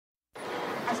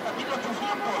From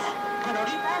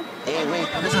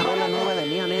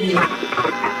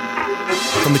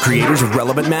the creators of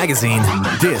Relevant Magazine,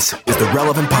 this is the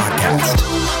Relevant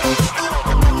Podcast.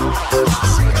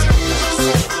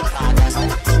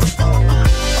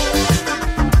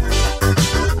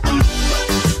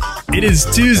 It is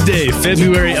Tuesday,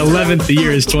 February 11th. The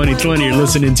year is 2020. You're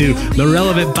listening to the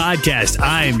Relevant Podcast.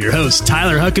 I am your host,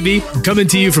 Tyler Huckabee, coming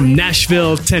to you from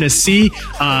Nashville, Tennessee.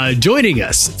 Joining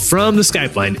us from the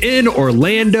Skype line in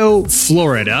Orlando,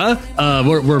 Florida.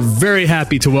 We're very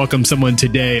happy to welcome someone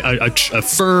today, a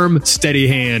firm, steady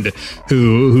hand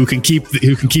who can keep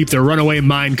the runaway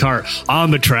mine cart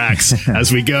on the tracks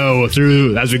as we go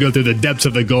through the depths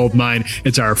of the gold mine.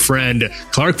 It's our friend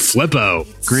Clark Flippo.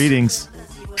 Greetings.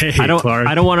 Hey, I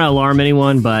don't want to alarm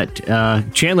anyone, but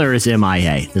Chandler is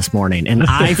MIA this morning, and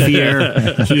I fear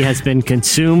he has been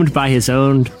consumed by his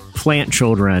own plant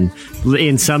children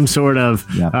in some sort of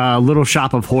Little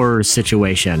Shop of Horrors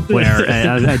situation where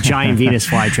a giant Venus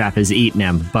flytrap has eaten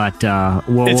him. But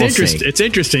we'll see. It's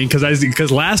interesting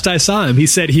because last I saw him, he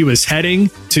said he was heading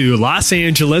to Los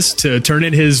Angeles to turn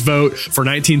in his vote for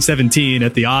 1917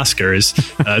 at the Oscars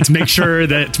to make sure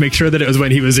that it was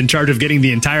when he was in charge of getting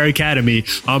the entire Academy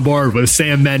on board with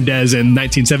Sam Mendes in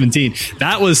 1917.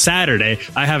 That was Saturday.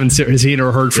 I haven't seen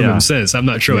or heard from him since. I'm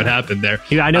not sure what happened there.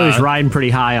 I know he's riding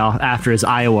pretty high after his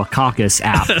Iowa caucus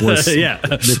app was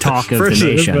the talk of the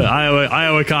nation. The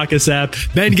Iowa caucus app,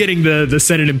 then getting the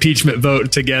Senate impeachment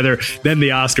vote together, then the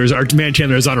Oscars. Our man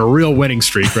Chandler is on a real winning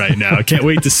streak right now. I can't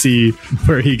wait to see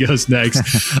where he goes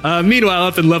next. Meanwhile,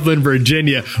 up in Loveland,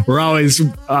 Virginia, we're always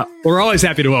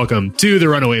happy to welcome to the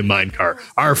runaway minecart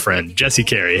our friend Jesse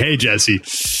Carey. Hey, Jesse.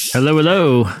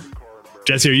 Hello.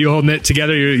 Jesse, are you holding it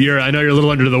together? I know you're a little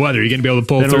under the weather. You're going to be able to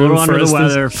pull through. A little under the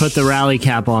weather. Put the rally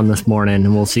cap on this morning,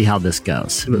 and we'll see how this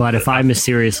goes. But if I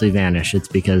mysteriously vanish, it's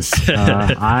because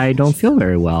I don't feel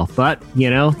very well. But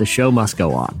the show must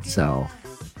go on. So,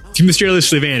 to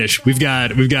mysteriously vanish, we've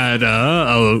got an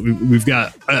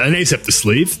ace up the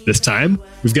sleeve this time.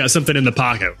 We've got something in the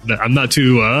pocket that I'm not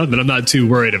too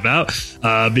worried about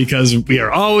because we are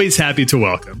always happy to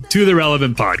welcome to the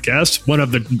Relevant Podcast one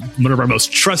of our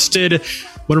most trusted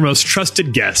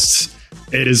guests.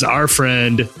 It is our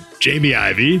friend Jamie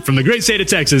Ivey from the great state of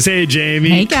Texas. Hey, Jamie.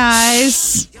 Hey,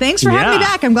 guys. Thanks for having me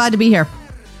back. I'm glad to be here.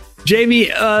 Jamie,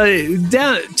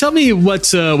 tell me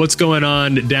what's going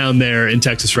on down there in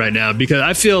Texas right now, because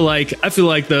I feel like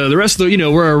the rest of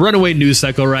we're a runaway news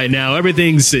cycle right now.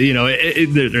 Everything's there's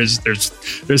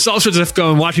all sorts of stuff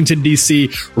going. Washington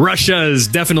D.C., Russia is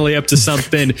definitely up to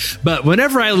something. But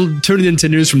whenever I turn it into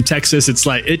news from Texas, it's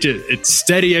like it's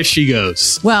steady as she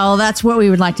goes. Well, that's what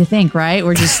we would like to think, right?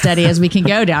 We're just steady as we can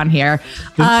go down here.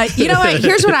 You know what?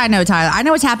 Here's what I know, Tyler. I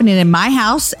know what's happening in my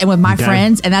house and with my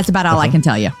friends, and that's about all I can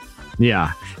tell you.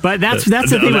 Yeah, but that's the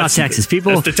thing about Texas.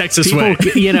 People, that's the Texas way.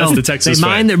 That's the Texas they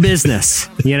mind their business.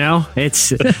 It's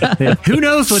who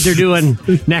knows what they're doing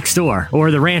next door or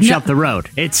the ranch up the road.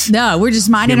 We're just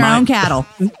minding our own cattle.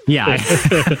 Yeah,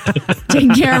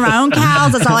 taking care of my own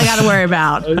cows. That's all I got to worry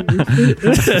about.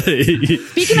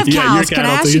 Speaking of cows, can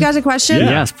I ask you guys a question?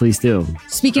 Yeah. Yes, please do.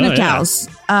 Speaking of cows,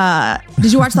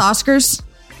 did you watch the Oscars?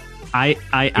 I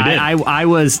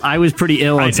was pretty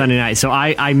ill on Sunday night, so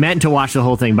I meant to watch the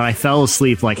whole thing, but I fell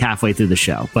asleep like halfway through the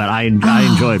show. But I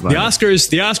enjoyed it. The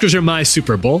Oscars are my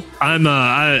Super Bowl. I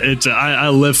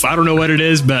live. I don't know what it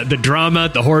is, but the drama,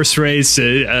 the horse race,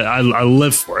 I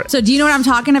live for it. So do you know what I'm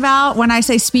talking about when I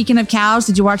say speaking of cows?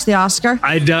 Did you watch the Oscar?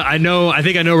 I know. I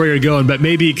think I know where you're going, but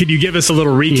maybe could you give us a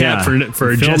little recap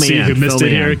for Jesse who missed it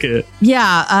here?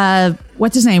 Yeah.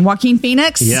 What's his name? Joaquin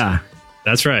Phoenix. Yeah,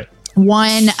 that's right.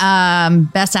 Won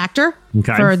Best Actor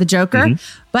for The Joker.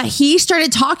 Mm-hmm. But he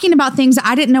started talking about things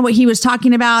I didn't know what he was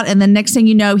talking about. And the next thing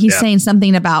you know, he's saying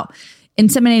something about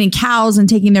inseminating cows and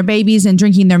taking their babies and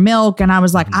drinking their milk. And I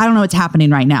was like, I don't know what's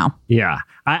happening right now. Yeah.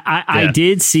 I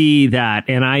did see that,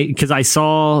 and because I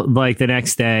saw like the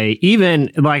next day,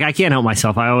 even like I can't help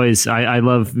myself. I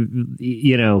love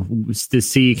to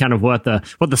see kind of what the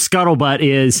scuttlebutt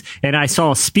is, and I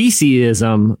saw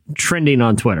speciesism trending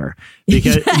on Twitter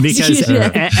because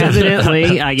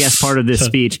evidently, I guess part of this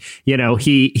speech,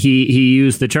 he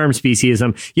used the term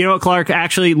speciesism. You know what, Clark?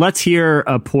 Actually, let's hear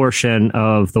a portion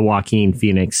of the Joaquin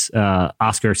Phoenix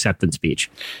Oscar acceptance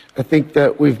speech. I think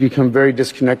that we've become very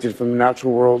disconnected from the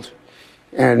natural world,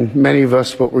 and many of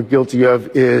us, what we're guilty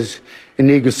of is an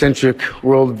egocentric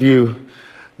worldview,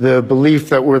 the belief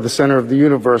that we're the center of the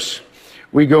universe.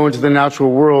 We go into the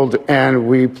natural world and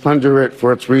we plunder it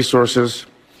for its resources.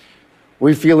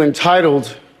 We feel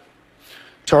entitled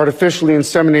to artificially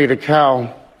inseminate a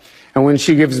cow, and when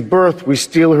she gives birth, we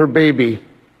steal her baby.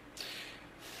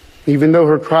 even though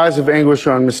her cries of anguish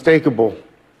are unmistakable.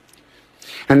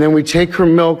 And then we take her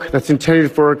milk that's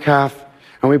intended for her calf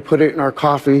and we put it in our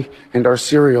coffee and our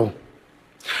cereal.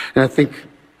 And I think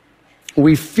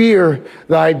we fear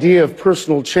the idea of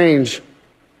personal change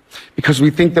because we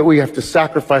think that we have to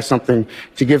sacrifice something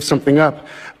to give something up.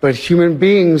 But human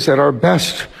beings at our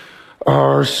best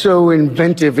are so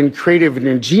inventive and creative and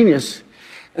ingenious.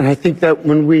 And I think that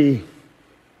when we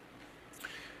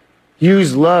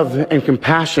use love and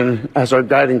compassion as our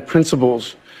guiding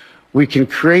principles, we can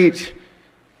create,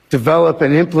 develop,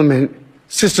 and implement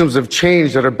systems of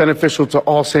change that are beneficial to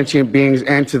all sentient beings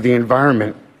and to the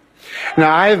environment.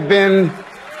 Now, I've been...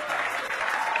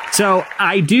 So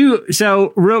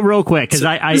real quick, because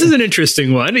this is an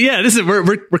interesting one. Yeah, this is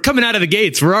we're coming out of the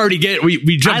gates. We're already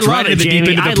we jumped right into the deep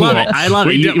into the pool. I love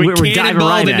it. We're diving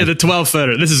right into the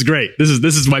 12-footer. This is great. This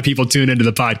is why people tune into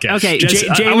the podcast. Okay, Jesse,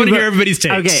 I want to hear everybody's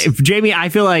takes. Okay, Jamie, I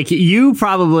feel like you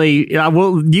probably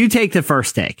you take the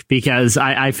first take because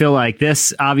I feel like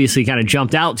this obviously kind of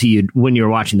jumped out to you when you were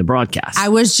watching the broadcast. I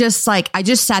was just like, I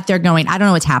just sat there going, I don't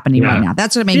know what's happening right now.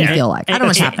 That's what it made me feel like. I don't know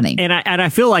what's happening. And I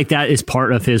feel like that is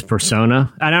part of his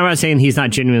persona. And I'm not saying he's not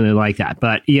genuinely like that,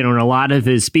 but in a lot of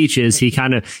his speeches,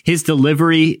 his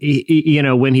delivery,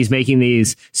 when he's making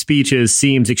these speeches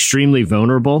seems extremely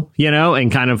vulnerable,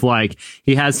 and kind of like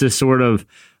he has this sort of,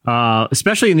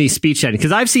 especially in these speech settings,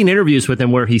 because I've seen interviews with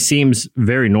him where he seems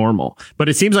very normal, but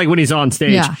it seems like when he's on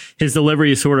stage, his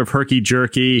delivery is sort of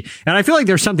herky-jerky. And I feel like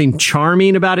there's something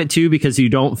charming about it, too, because you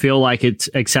don't feel like it's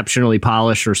exceptionally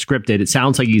polished or scripted. It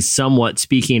sounds like he's somewhat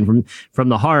speaking from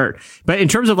the heart. But in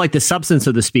terms of like the substance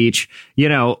of the speech,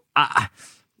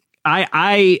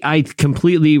 I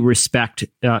completely respect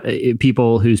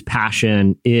people whose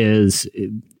passion is,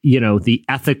 the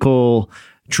ethical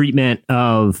treatment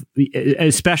of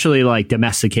especially like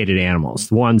domesticated animals,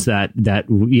 the ones that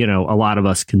a lot of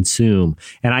us consume.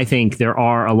 And I think there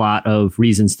are a lot of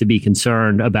reasons to be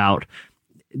concerned about,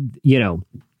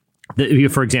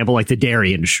 for example, like the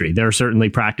dairy industry. There are certainly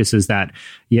practices that,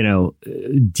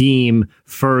 deem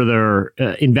further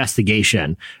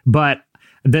investigation. But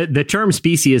the term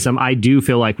speciesism, I do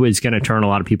feel like was going to turn a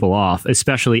lot of people off,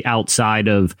 especially outside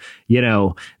of,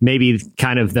 maybe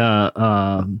kind of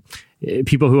the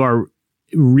people who are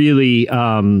really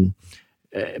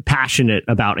passionate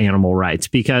about animal rights,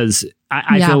 because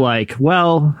I feel like,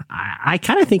 well, I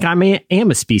kind of think I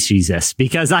am a speciesist,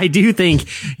 because I do think,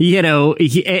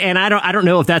 and I don't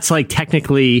know if that's like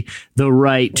technically the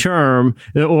right term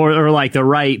or like the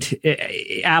right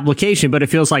application, but it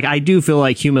feels like I do feel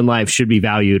like human life should be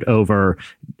valued over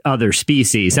other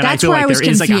species. And that's I feel like there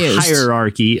is like confused. a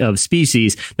hierarchy of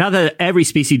species. Not that every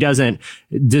species doesn't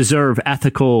deserve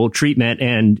ethical treatment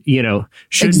and,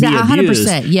 shouldn't be abused.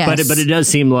 100%, yes. But it does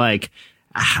seem like,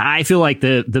 I feel like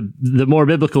the more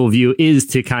biblical view is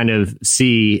to kind of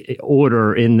see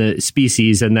order in the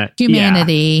species and that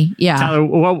humanity. Yeah. Tyler,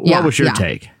 what was your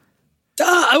take?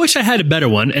 I wish I had a better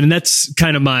one. And that's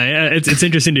kind of it's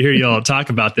interesting to hear you all talk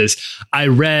about this. I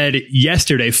read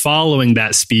yesterday following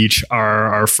that speech,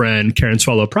 our friend Karen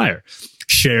Swallow Pryor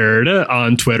shared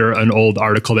on Twitter an old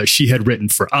article that she had written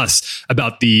for us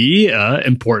about the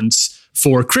importance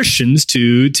for Christians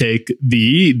to take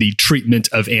the treatment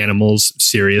of animals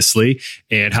seriously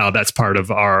and how that's part of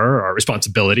our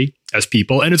responsibility as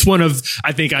people. And it's one of,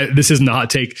 I think this isn't a hot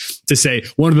take to say,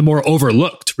 one of the more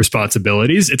overlooked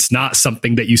responsibilities. It's not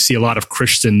something that you see a lot of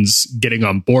Christians getting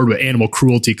on board with, animal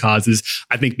cruelty causes.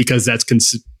 I think because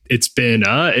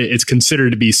it's considered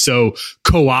to be so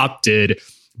co-opted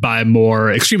by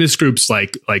more extremist groups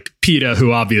like PETA,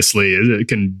 who obviously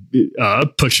can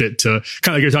push it to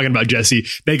kind of like you're talking about, Jesse.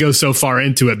 They go so far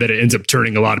into it that it ends up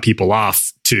turning a lot of people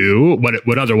off to what it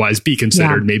would otherwise be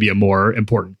considered maybe a more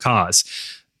important cause.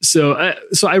 So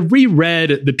I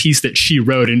reread the piece that she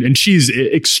wrote, and she's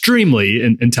extremely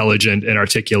intelligent and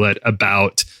articulate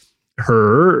about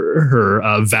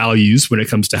her values when it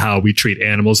comes to how we treat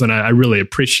animals. And I really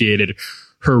appreciated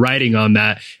her writing on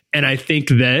that. And I think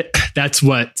that that's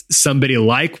what somebody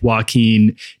like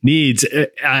Joaquin needs.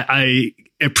 I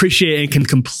appreciate and can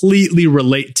completely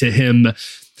relate to him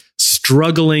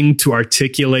struggling to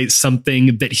articulate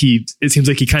something that it seems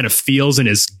like he kind of feels in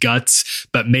his guts,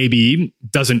 but maybe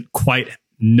doesn't quite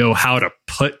know how to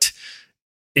put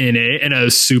in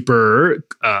a super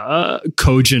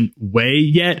cogent way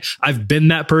yet. I've been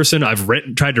that person. I've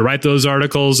tried to write those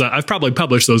articles. I've probably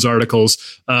published those articles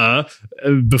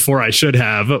before I should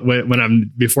have,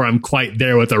 before I'm quite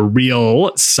there with a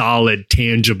real solid,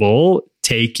 tangible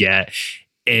take yet.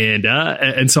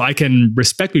 And so I can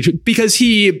respect because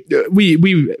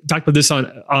we talked about this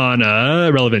on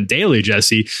Relevant Daily,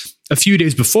 Jesse, a few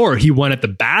days before, he won at the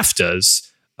BAFTAs.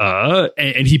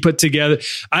 And he put together,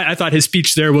 I thought his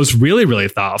speech there was really, really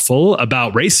thoughtful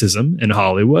about racism in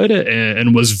Hollywood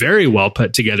and was very well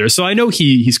put together. So I know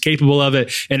he's capable of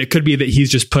it. And it could be that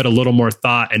he's just put a little more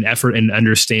thought and effort in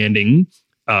understanding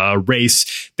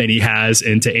race than he has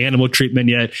into animal treatment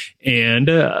yet. And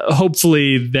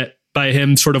hopefully that by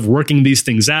him sort of working these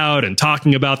things out and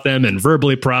talking about them and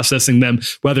verbally processing them,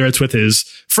 whether it's with his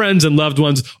friends and loved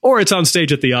ones or it's on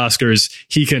stage at the Oscars,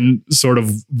 he can sort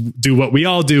of do what we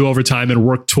all do over time and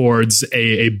work towards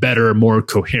a better, more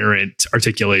coherent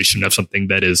articulation of something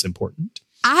that is important.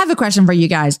 I have a question for you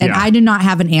guys, and I do not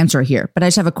have an answer here, but I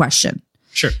just have a question.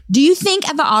 Sure. Do you think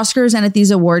at the Oscars and at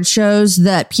these award shows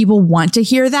that people want to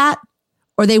hear that?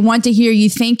 Or they want to hear you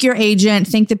thank your agent,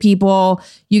 thank the people,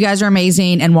 you guys are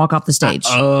amazing, and walk off the stage?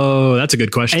 Oh, that's a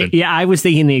good question. I was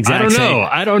thinking the exact same.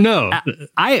 I don't know.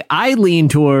 I lean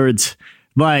towards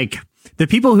like the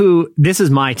people who, this is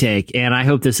my take, and I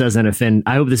hope this doesn't offend,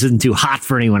 I hope this isn't too hot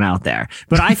for anyone out there,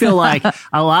 but I feel like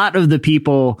a lot of the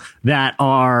people that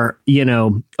are,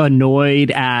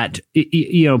 annoyed at,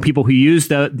 people who use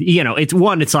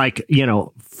it's like,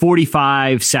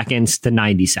 45 seconds to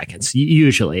 90 seconds,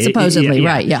 usually. Supposedly,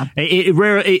 right, yeah.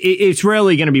 It's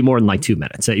rarely going to be more than like 2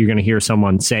 minutes that you're going to hear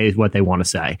someone say what they want to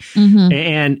say. Mm-hmm.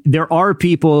 And there are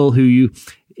people who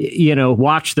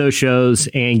watch those shows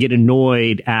and get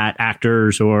annoyed at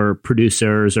actors or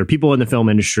producers or people in the film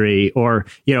industry or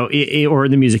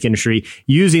in the music industry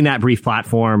using that brief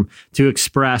platform to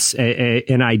express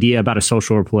an idea about a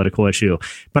social or political issue.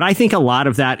 But I think a lot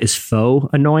of that is faux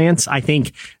annoyance. I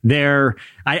think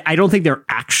I don't think they're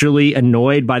actually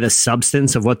annoyed by the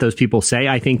substance of what those people say.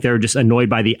 I think they're just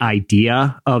annoyed by the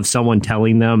idea of someone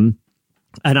telling them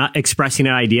and expressing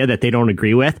an idea that they don't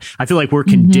agree with. I feel like we're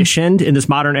conditioned in this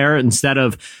modern era, instead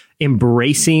of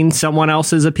embracing someone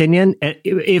else's opinion,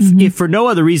 if for no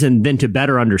other reason than to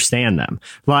better understand them.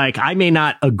 Like, I may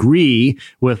not agree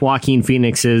with Joaquin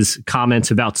Phoenix's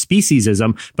comments about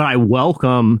speciesism, but I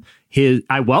welcome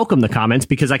the comments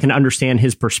because I can understand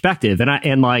his perspective.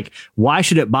 And why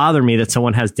should it bother me that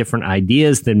someone has different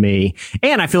ideas than me?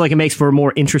 And I feel like it makes for a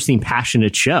more interesting,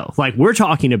 passionate show. Like, we're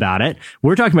talking about it.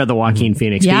 We're talking about the Joaquin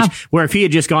Phoenix speech, where if he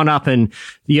had just gone up and,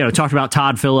 talked about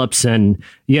Todd Phillips and,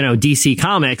 DC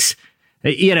Comics,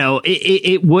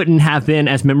 it wouldn't have been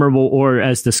as memorable or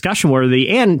as discussion worthy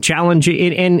and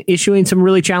challenging and issuing some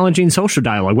really challenging social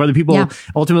dialogue. Whether people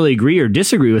ultimately agree or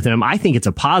disagree with him, I think it's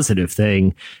a positive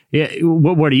thing.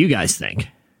 What do you guys think?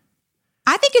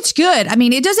 I think it's good. I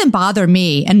mean, it doesn't bother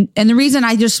me. And the reason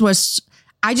I just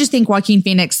think Joaquin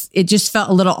Phoenix, it just felt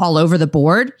a little all over the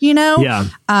board, Yeah.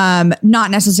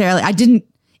 Not necessarily.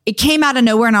 It came out of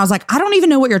nowhere and I was like, I don't even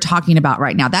know what you're talking about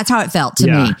right now. That's how it felt to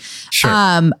me. Sure.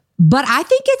 But I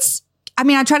think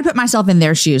I try to put myself in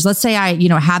their shoes. Let's say I,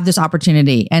 have this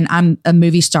opportunity and I'm a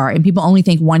movie star and people only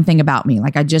think one thing about me.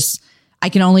 Like I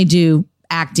can only do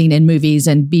acting in movies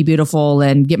and be beautiful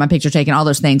and get my picture taken, all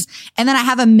those things. And then I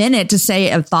have a minute to say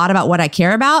a thought about what I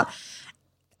care about.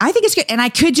 I think it's good. And I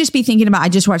could just be thinking about, I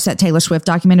just watched that Taylor Swift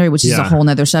documentary, which is a whole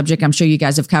nother subject. I'm sure you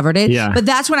guys have covered it. Yeah. But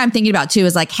that's what I'm thinking about too,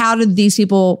 is like, how did these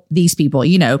people,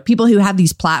 people who have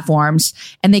these platforms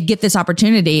and they get this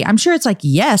opportunity, I'm sure it's like,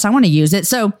 yes, I want to use it.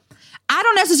 So I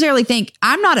don't necessarily think,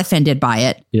 I'm not offended by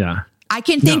it. Yeah. I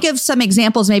can think of some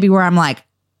examples maybe where I'm like,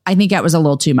 I think that was a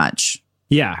little too much.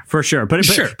 Yeah, for sure.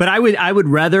 But I would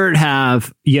rather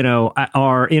have,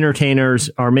 our entertainers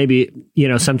or maybe,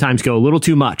 sometimes go a little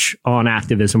too much on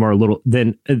activism or a little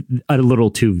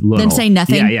too little. Then say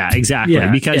nothing. Yeah, exactly.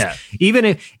 Yeah, because even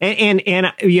if,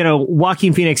 and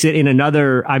Joaquin Phoenix in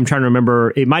another, I'm trying to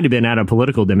remember, it might have been at a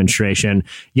political demonstration,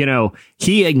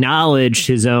 he acknowledged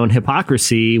his own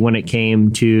hypocrisy when it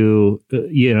came to,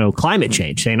 climate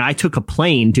change, saying, I took a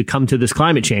plane to come to this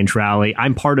climate change rally.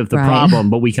 I'm part of the problem,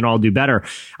 but we can all do better.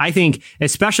 I think,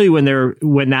 especially when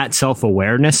that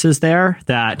self-awareness is there,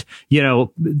 that,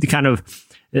 kind of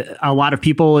a lot of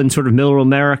people in sort of middle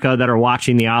America that are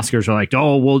watching the Oscars are like,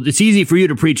 oh, well, it's easy for you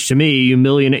to preach to me, you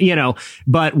million,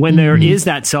 but when there is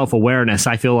that self-awareness,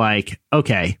 I feel like,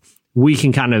 okay, we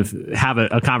can kind of have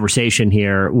a conversation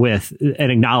here with an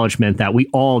acknowledgement that we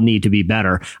all need to be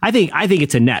better. I think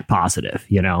it's a net positive,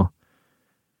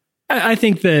 I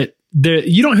think that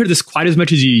you don't hear this quite as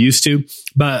much as you used to,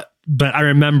 but I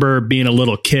remember being a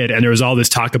little kid and there was all this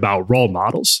talk about role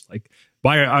models. Like,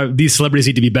 why are these celebrities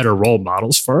need to be better role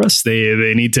models for us?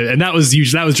 They need to, and that was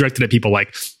directed at people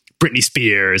like Britney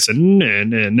Spears and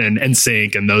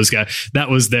NSYNC and those guys. That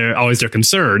was always their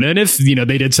concern. And if,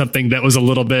 they did something that was a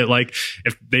little bit like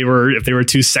if they were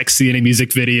too sexy in a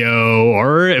music video,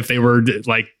 or if they were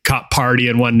like caught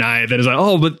partying one night, that is like,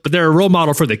 oh, but they're a role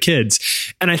model for the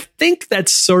kids. And I think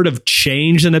that's sort of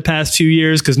changed in the past few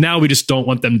years, because now we just don't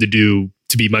want them to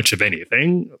be much of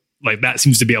anything. Like that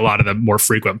seems to be a lot of the more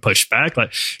frequent pushback.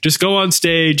 Like, just go on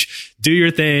stage, do your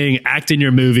thing, act in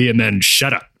your movie, and then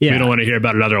shut up. Yeah. We don't want to hear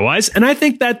about it otherwise. And I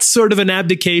think that's sort of an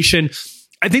abdication.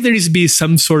 I think there needs to be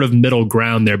some sort of middle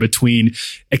ground there between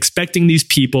expecting these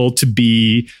people to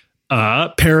be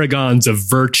paragons of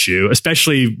virtue,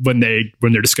 especially when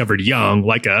they're discovered young,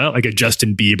 like a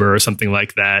Justin Bieber or something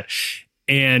like that.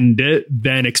 And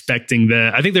then expecting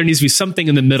that, I think there needs to be something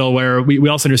in the middle where we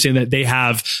also understand that they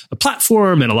have a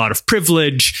platform and a lot of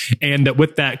privilege, and that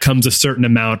with that comes a certain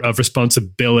amount of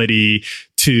responsibility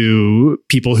to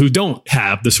people who don't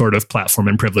have the sort of platform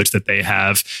and privilege that they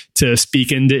have to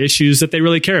speak into issues that they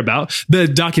really care about. The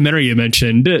documentary you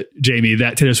mentioned, Jamie,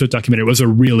 that Taylor Swift documentary, was a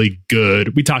really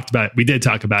good, we did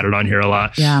talk about it on here a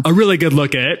lot. Yeah. A really good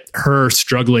look at her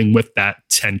struggling with that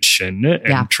tension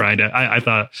and trying to, I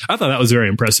thought that was a very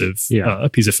impressive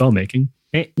piece of filmmaking.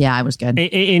 Yeah, it was good.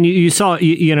 And you saw,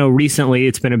 recently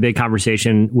it's been a big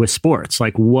conversation with sports.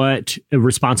 Like, what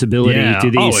responsibility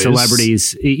do these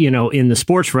celebrities, in the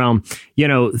sports realm,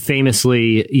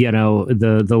 famously,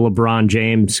 the LeBron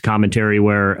James commentary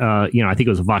where, I think it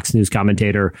was a Fox News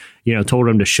commentator, told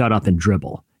him to shut up and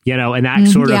dribble, and that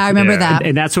sort of, I remember that.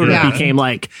 And that sort of became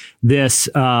like this,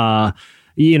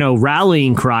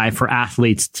 rallying cry for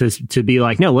athletes to be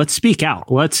like, no, let's speak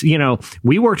out. Let's,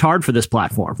 we worked hard for this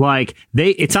platform. Like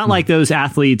it's not like those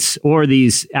athletes or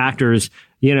these actors,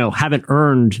 haven't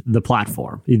earned the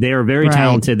platform. They are very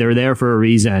talented. They're there for a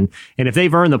reason. And if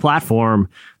they've earned the platform,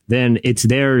 then it's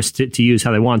theirs to use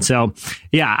how they want. So,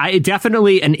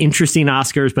 definitely an interesting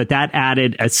Oscars, but that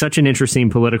added such an interesting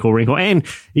political wrinkle. And,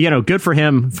 good for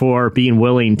him for being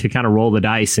willing to kind of roll the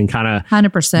dice and kind of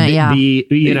 100%, be,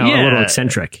 a little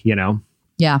eccentric,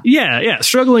 Yeah.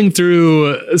 Struggling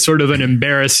through sort of an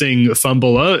embarrassing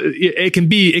fumble. It can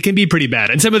be pretty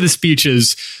bad. And some of the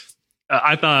speeches,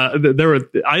 I thought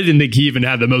I didn't think he even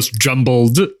had the most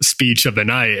jumbled speech of the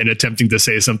night in attempting to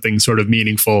say something sort of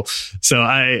meaningful. So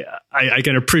I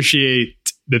can appreciate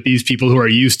that these people who are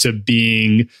used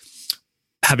to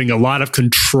having a lot of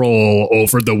control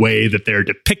over the way that they're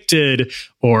depicted,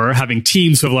 or having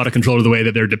teams who have a lot of control over the way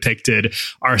that they're depicted,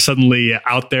 are suddenly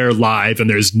out there live and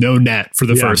there's no net for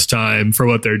the first time for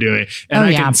what they're doing. And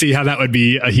I can see how that would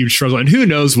be a huge struggle. And who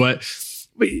knows what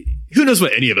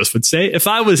any of us would say if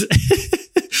I was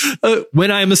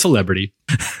when I am a celebrity,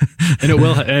 and it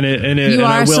will, you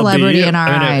are a celebrity in our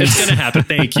eyes. It's going to happen.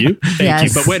 Thank you.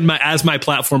 But as my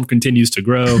platform continues to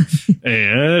grow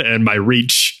and my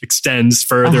reach extends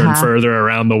further and further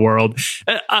around the world,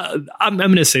 I'm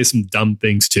going to say some dumb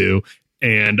things too.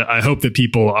 And I hope that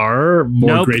people are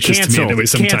more gracious to me than we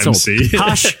sometimes see.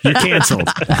 Hush, you're canceled.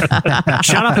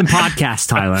 Shut up and podcast,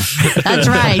 Tyler. That's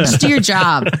right. Just do your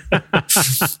job.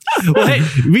 Well, hey,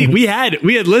 we had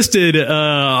listed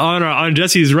on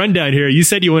Jesse's rundown here. You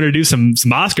said you wanted to do some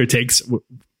Oscar takes.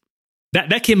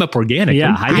 That came up organically.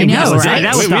 Yeah, I know.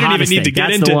 That was we didn't even need to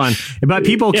get into the one. But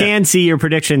people can see your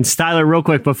predictions. Tyler, real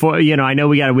quick before, I know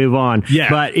we got to move on. Yeah.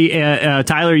 But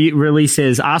Tyler released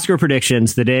his Oscar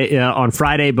predictions the day on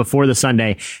Friday before the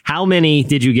Sunday. How many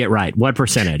did you get right? What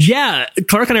percentage? Yeah,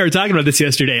 Clark and I were talking about this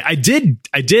yesterday. I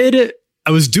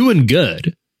was doing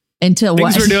good. Until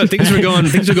things were going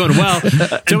well.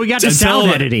 So we got to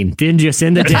sound editing. Didn't you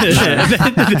send the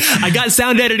I got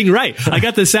sound editing right. I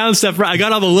got the sound stuff right. I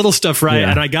got all the little stuff right,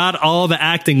 and I got all the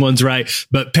acting ones right.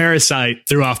 But Parasite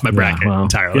threw off my bracket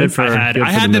entirely.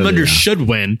 I had them under should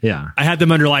win. Yeah, I had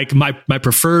them under like my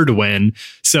preferred win.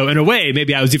 So in a way,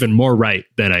 maybe I was even more right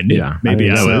than I knew. Yeah, maybe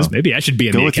I was. Maybe I should be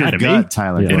in the Academy. Gut,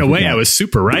 Tyler. In a way, I was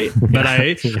super right. But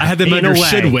I had them under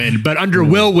should win. But under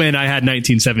will win, I had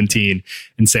 1917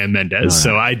 and Sam Mendes. Right.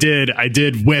 So I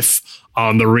did whiff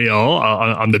on the real,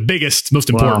 on the biggest, most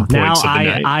important points of the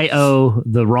night. I owe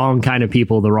the wrong kind of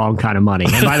people the wrong kind of money.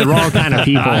 And by the wrong kind of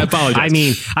people, I apologize. I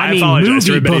mean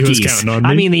movie bookies.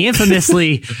 I mean the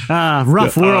infamously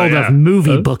rough world of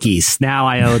movie bookies. Now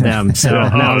I owe them. So now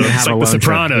I'm gonna have like a The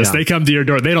Sopranos. They come to your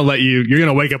door. They don't let you. You're going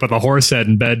to wake up with a horse head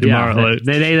in bed tomorrow.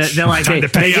 They're like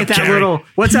they get that little.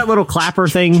 What's that little clapper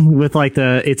thing with like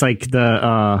the? It's like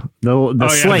the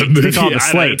slate. They call it the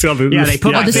slate. Yeah, they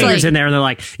put my fingers in there and they're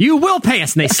like, "You will pay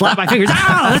us," and they slap my fingers.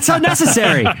 Oh, that's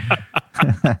unnecessary. They're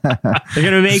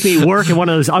going to make me work in one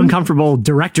of those uncomfortable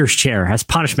director's chair as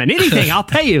punishment. Anything, I'll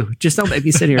pay you. Just don't make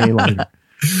me sit here any longer.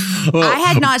 Well, I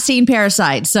had not seen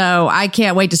Parasite, so I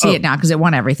can't wait to see it now because it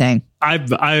won everything.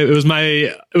 It was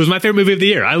my favorite movie of the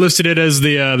year. I listed it as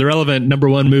the relevant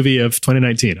 #1 movie of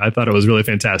 2019. I thought it was really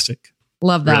fantastic.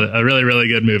 Love that. A really, really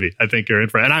good movie. I think you're in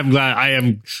for it. And I'm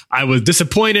glad I was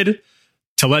disappointed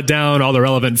to let down all the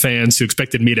relevant fans who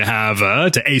expected me to have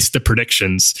to ace the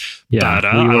predictions. Yeah, but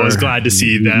I was glad to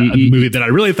see that a movie that I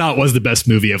really thought was the best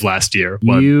movie of last year.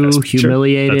 You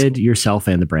humiliated yourself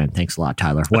and the brand. Thanks a lot,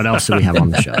 Tyler. What else do we have on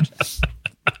the show?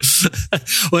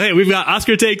 Well, hey, we've got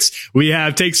Oscar takes. We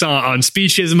have takes on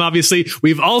speciesism, obviously.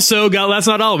 We've also got, that's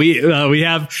not all. We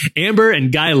have Amber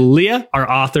and Guy Leah, are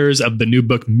authors of the new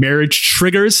book, Marriage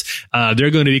Triggers.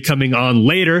 They're going to be coming on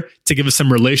later to give us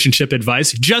some relationship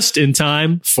advice just in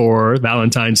time for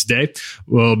Valentine's Day.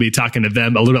 We'll be talking to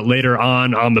them a little bit later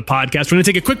on the podcast. We're going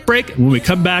to take a quick break. When we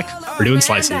come back, we're doing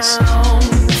slices.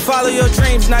 Follow your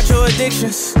dreams, not your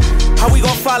addictions. How we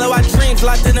gonna follow our dreams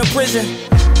locked in a prison?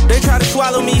 They try to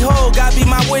swallow me whole, God be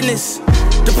my witness.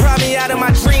 Deprive me out of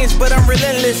my dreams, but I'm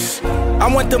relentless.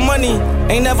 I want the money,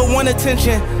 ain't never want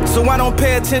attention. So I don't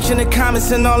pay attention to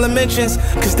comments and all the mentions,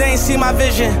 cause they ain't see my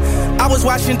vision. I was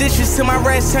washing dishes till my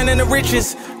rats turning to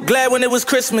riches. Glad when it was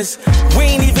Christmas. We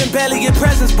ain't even barely get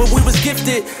presents, but we was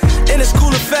gifted. In a school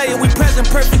of failure, we present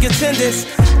perfect attendance.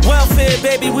 Welfare,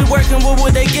 baby, we working with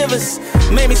what they give us.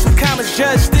 Made me some comments,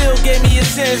 judge still gave me your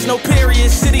sins. No period,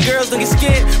 city girls don't get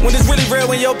scared when it's really real.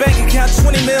 When your bank account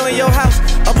 20 mil in your house,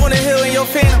 up on the hill in your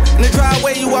phantom, in the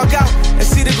driveway you walk out and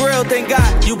see the grill. Thank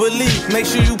God you believe. Make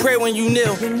sure you pray when you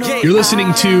kneel. You're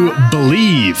listening to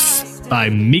Believe by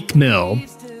Meek Mill.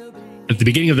 At the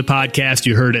beginning of the podcast,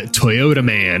 you heard Toyota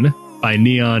Man by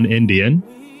Neon Indian.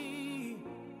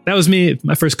 That was me.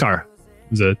 My first car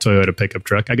was a Toyota pickup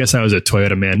truck. I guess I was a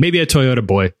Toyota man, maybe a Toyota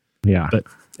boy. Yeah. But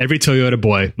every Toyota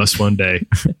boy must one day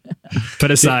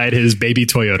put aside his baby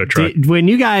Toyota truck. When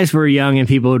you guys were young and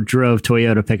people drove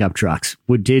Toyota pickup trucks,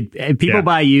 did people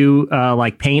buy you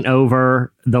like paint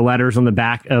over the letters on the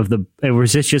back of the, or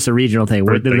was this just a regional thing?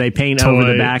 Did they paint over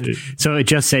the back so it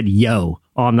just said yo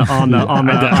on the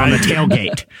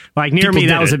tailgate? Like near me,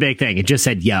 that was a big thing. It just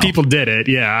said yo. People did it.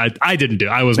 Yeah, I didn't do it.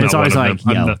 I was not one of them. It's always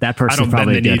like yo. That person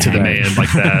probably I don't bend the knee to the man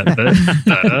like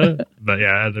that. But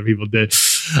yeah, other people did.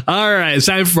 All right, it's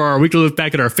time for our weekly look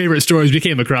back at our favorite stories we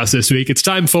came across this week. It's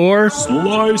time for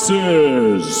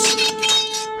Slices.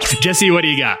 Jesse, what do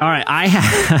you got? All right, I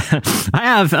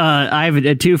have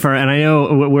a twofer, and I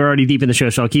know we're already deep in the show,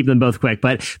 so I'll keep them both quick.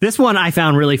 But this one I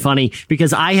found really funny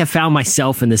because I have found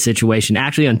myself in this situation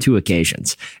actually on 2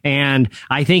 occasions, and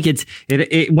I think it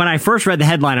when I first read the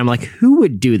headline, I'm like, who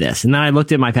would do this? And then I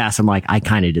looked at my past, I'm like, I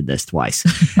kind of did this twice.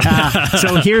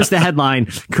 So here's the headline: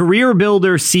 Career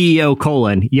Builder CEO :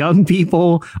 Young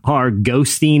people are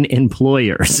ghosting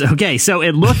employers. Okay, so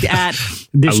it looked at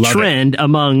this trend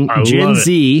among Gen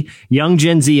Z. Young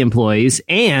Gen Z employees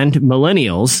and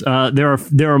millennials.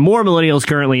 There are more millennials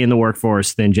currently in the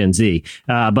workforce than Gen Z,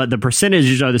 but the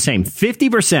percentages are the same.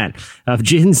 50% of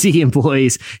Gen Z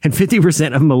employees and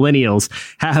 50% of millennials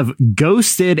have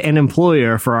ghosted an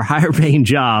employer for a higher paying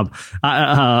job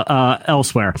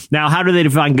elsewhere. Now, how do they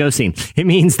define ghosting? It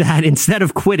means that instead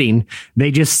of quitting, they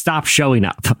just stop showing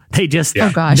up. They just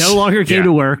no longer came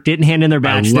to work, didn't hand in their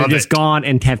badge. They're just gone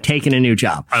and have taken a new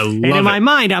job. And in my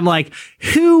mind, I'm like,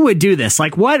 who would do this?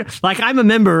 Like what? Like I'm a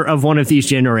member of one of these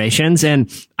generations and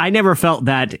I never felt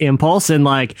that impulse. And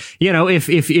like, you know, if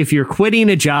you're quitting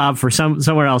a job for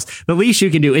somewhere else, the least you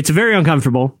can do, it's very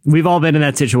uncomfortable. We've all been in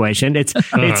that situation. It's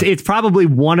probably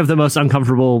one of the most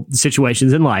uncomfortable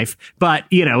situations in life, but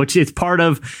you know, it's part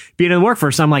of being in the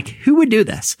workforce. I'm like, who would do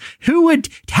this? Who would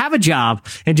have a job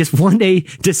and just one day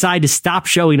decide to stop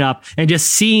showing up and just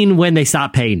seeing when they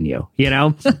stop paying you, you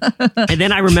know? And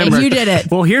then I remember you did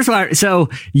it. Well, here's why. So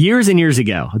years and years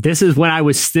ago, this is when I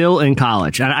was still in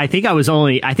college. I think I was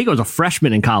a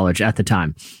freshman in college at the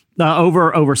time,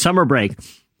 over summer break.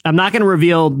 I'm not going to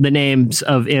reveal the names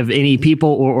of any people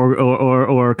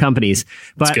or companies,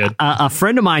 but a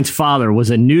friend of mine's father was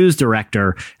a news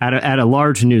director at a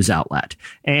large news outlet.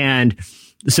 And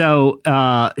so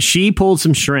she pulled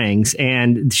some strings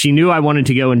and she knew I wanted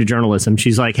to go into journalism.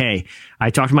 She's like, hey,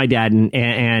 I talked to my dad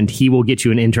and he will get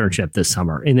you an internship this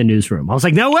summer in the newsroom. I was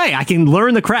like, no way, I can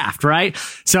learn the craft, right?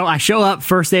 So I show up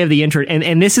first day of the intern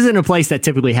and this isn't a place that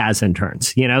typically has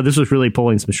interns. You know, this was really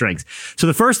pulling some strings. So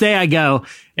the first day I go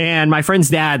and my friend's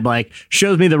dad like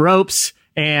shows me the ropes.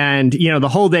 And, you know, the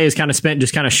whole day is kind of spent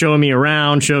just kind of showing me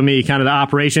around, showing me kind of the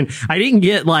operation. I didn't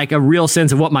get like a real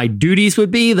sense of what my duties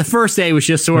would be. The first day was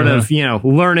just sort of, you know,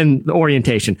 learning the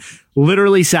orientation.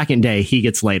 literally second day, he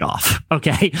gets laid off.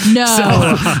 Okay. No. So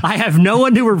I have no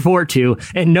one to report to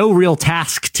and no real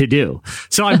task to do.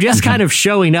 So I'm just kind of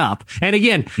showing up. And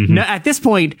again, at this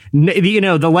point,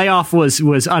 the layoff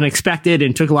was unexpected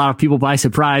and took a lot of people by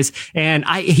surprise. And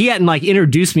he hadn't like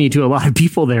introduced me to a lot of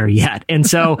people there yet. And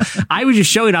so I was just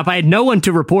showing up. I had no one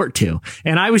to report to.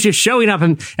 And I was just showing up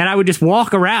and I would just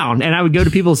walk around and I would go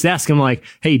to people's desks. I'm like,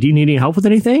 hey, do you need any help with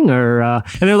anything? Or, and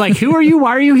they're like, who are you?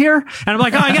 Why are you here? And I'm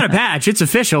like, oh, I got a badge. It's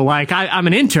official. Like I'm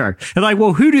an intern. They're like,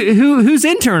 well, whose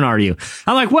intern are you?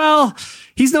 I'm like, well,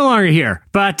 he's no longer here,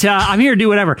 but I'm here to do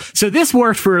whatever. So this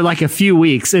worked for like a few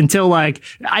weeks until like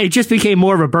it just became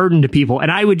more of a burden to people.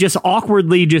 And I would just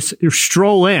awkwardly just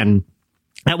stroll in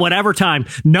at whatever time.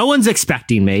 No one's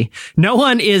expecting me. No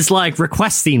one is like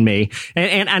requesting me.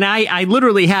 And I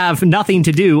literally have nothing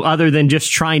to do other than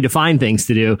just trying to find things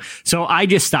to do. So I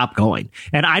just stopped going.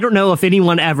 And I don't know if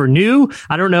anyone ever knew.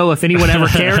 I don't know if anyone ever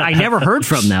cared. I never heard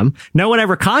from them. No one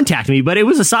ever contacted me, but it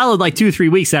was a solid like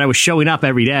 2-3 weeks that I was showing up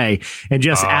every day and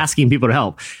just asking people to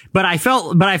help. But I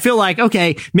feel like,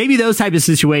 okay, maybe those types of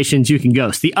situations you can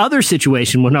ghost. The other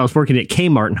situation when I was working at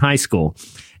Kmart in high school,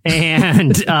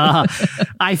 and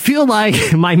I feel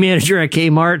like my manager at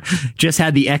Kmart just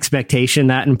had the expectation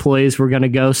that employees were going to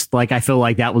ghost. Like, I feel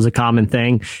like that was a common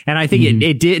thing. And I think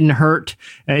it didn't hurt.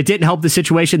 It didn't help the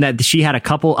situation that she had a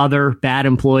couple other bad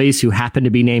employees who happened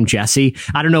to be named Jesse.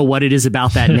 I don't know what it is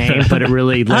about that name, but it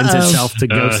really lends itself to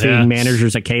ghosting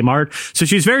managers at Kmart. So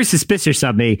she was very suspicious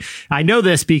of me. I know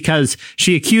this because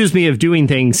she accused me of doing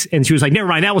things and she was like, never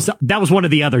mind. That was one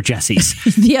of the other Jessies.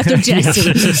 The other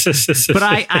Jessies. But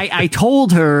I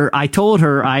told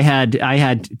her I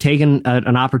had taken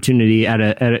an opportunity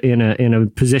in a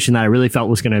position that I really felt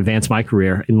was going to advance my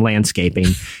career in landscaping,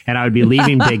 and I would be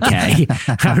leaving Big K.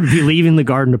 I would be leaving the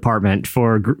garden department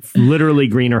for literally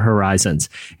greener horizons,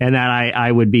 and that I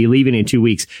would be leaving in 2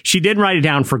 weeks. She didn't write it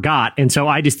down, forgot, and so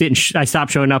I just didn't. I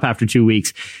stopped showing up after 2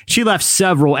 weeks. She left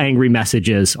several angry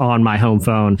messages on my home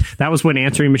phone. That was when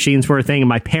answering machines were a thing, and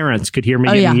my parents could hear me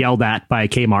getting yelled at by a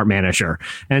Kmart manager,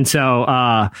 and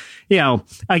so.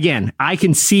 Again, I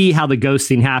can see how the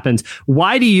ghosting happens.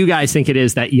 Why do you guys think it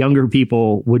is that younger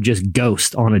people would just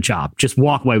ghost on a job, just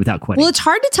walk away without quitting? Well, it's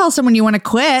hard to tell someone you want to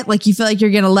quit. Like you feel like you're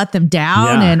going to let them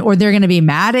down or they're going to be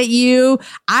mad at you.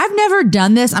 I've never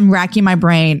done this. I'm racking my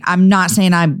brain. I'm not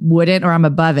saying I wouldn't or I'm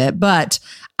above it, but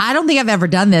I don't think I've ever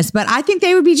done this, but I think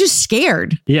they would be just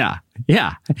scared. Yeah.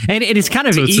 Yeah. And it is kind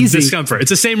of it's easy. Discomfort.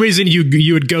 It's the same reason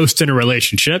you would ghost in a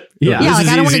relationship. Yeah. Like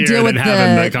I don't want to deal with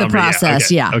the process.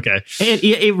 Yeah. Okay.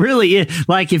 It really is.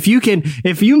 Like if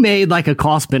you made like a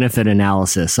cost benefit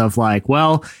analysis of like,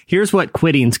 well, here's what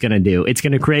quitting's going to do. It's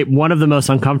going to create one of the most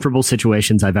uncomfortable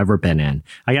situations I've ever been in.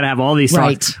 I got to have all these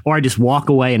thoughts, or I just walk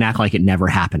away and act like it never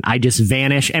happened. I just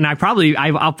vanish. And I'll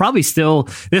probably still,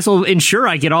 this will ensure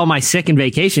I get all my sick and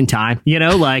vacation time,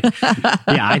 like,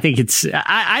 I think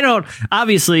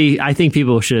obviously I think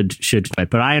people should quit,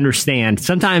 but I understand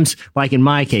sometimes, like in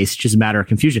my case, it's just a matter of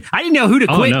confusion. I didn't know who to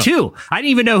quit to. I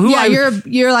didn't even know who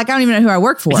you're like, I don't even know who I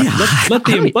work for. Yeah. Let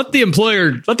the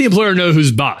employer know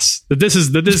who's boss, that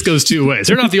this goes two ways.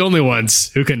 They're not the only ones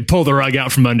who can pull the rug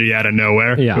out from under you out of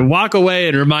nowhere. Yeah. Walk away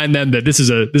and remind them that this is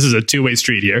a two-way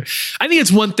street here. I think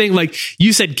it's one thing, like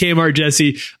you said, Kmart,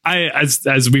 Jesse,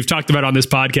 as we've talked about on this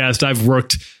podcast, I've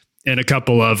worked in a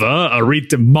couple of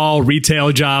mall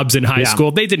retail jobs in high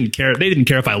school. They didn't care. They didn't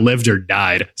care if I lived or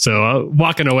died. So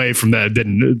walking away from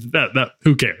that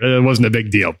who cares? It wasn't a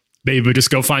big deal. They would just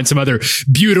go find some other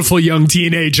beautiful young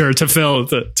teenager to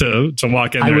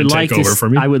walk in there and take over for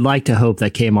me. I would like to hope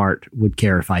that Kmart would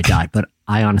care if I died, but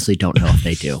I honestly don't know if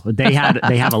they do. They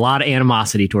have a lot of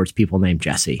animosity towards people named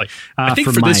Jesse. I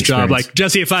think for this job, like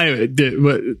Jesse, if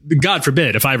God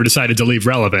forbid, if I ever decided to leave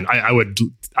Relevant, I would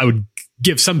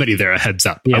give somebody there a heads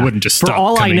up. Yeah. I wouldn't just stop. For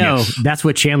all I know, that's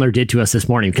what Chandler did to us this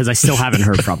morning, because I still haven't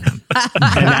heard from him.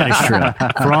 And that is true.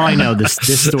 For all I know, this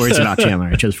story's about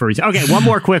Chandler. Just for reason. Okay, one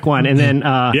more quick one, and then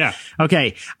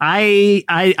okay.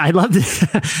 I love this.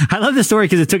 I love this story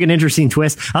because it took an interesting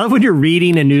twist. I love when you're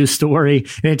reading a news story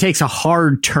and it takes a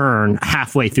hard turn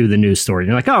halfway through the news story. And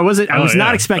you're like, oh, was it? I was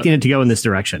not expecting it to go in this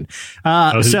direction.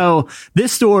 So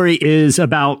this story is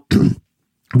about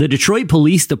the Detroit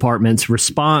Police Department's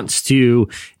response to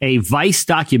a Vice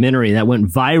documentary that went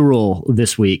viral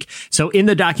this week. So in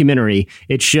the documentary,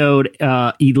 it showed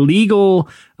illegal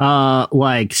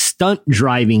like stunt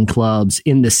driving clubs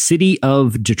in the city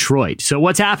of Detroit. So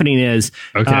what's happening is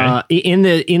in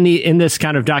this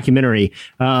kind of documentary,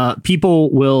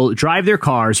 people will drive their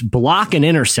cars, block an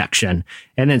intersection,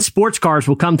 and then sports cars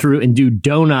will come through and do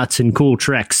donuts and cool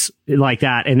tricks like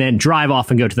that, and then drive off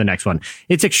and go to the next one.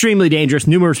 It's extremely dangerous.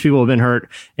 Numerous people have been hurt,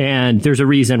 and there's a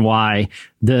reason why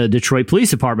the Detroit Police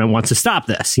Department wants to stop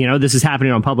this. You know, this is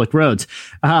happening on public roads.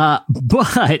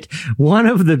 But one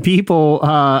of the people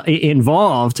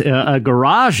involved, a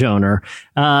garage owner,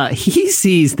 he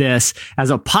sees this as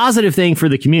a positive thing for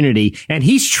the community, and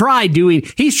he's tried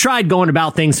going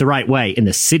about things the right way, and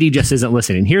the city just isn't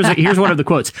listening. Here's one of the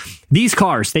quotes. These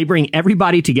cars, they bring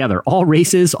everybody together, all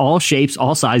races, all shapes,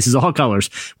 all sizes, all colors.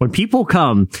 When people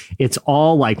come, it's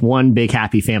all like one big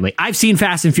happy family. I've seen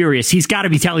Fast and Furious. He's got to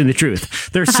be telling the truth.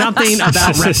 There's something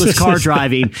about reckless car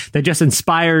driving that just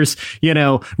inspires, you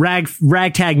know,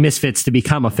 ragtag misfits to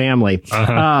become a family.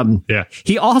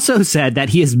 He also said that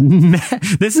he has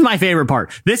this is my favorite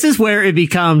part. This is where it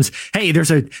becomes, hey,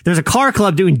 there's a car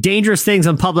club doing dangerous things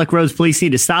on public roads. Police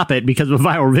need to stop it because of a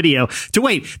viral video. To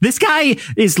wait, this guy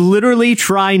is literally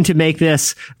trying to make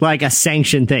this like a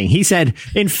sanctioned thing. He said,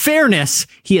 in fairness,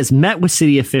 he has met with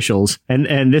city officials,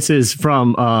 and this is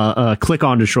from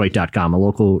clickondetroit.com, a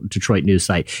local Detroit news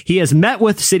site. He has met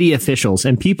with city officials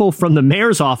and people from the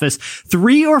mayor's office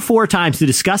 3 or 4 times to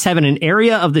discuss having an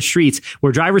area of the streets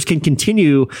where drivers can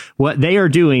continue what they are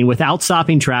doing without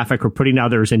stopping traffic or putting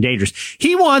others in danger.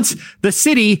 He wants the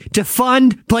city to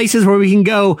fund places where we can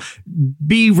go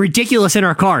be ridiculous in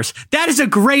our cars. That is a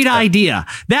great idea.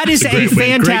 That is a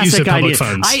fantastic idea.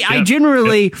 I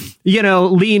generally, you know,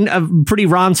 lean pretty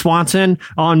Ron Swanson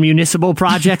on municipal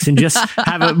projects and just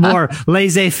have a more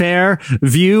laissez-faire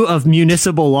view of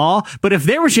municipal law. But if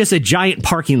there was just a giant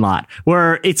parking lot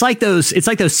where it's like those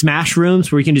smash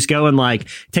rooms where you can just go and like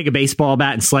take a baseball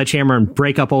bat and sledgehammer and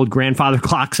break up old grandfather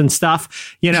clocks and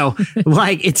stuff, you know,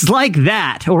 like it's like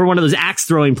that, or one of those axe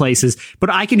throwing places. But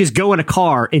I can just go in a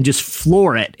car and just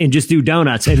floor it and just do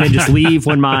donuts and then just leave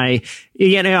when my,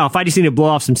 you know, if I just need to blow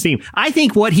off some steam. I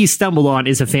think what he stumbled on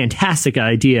is a fantastic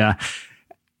idea.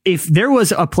 If there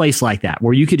was a place like that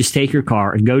where you could just take your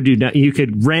car and go you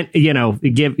could rent, you know,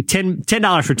 give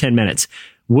 $10 for 10 minutes,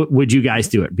 would you guys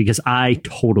do it? Because I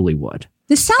totally would.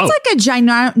 This sounds like a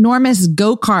ginormous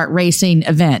go-kart racing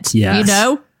event, you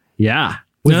know? Yeah.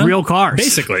 With real cars.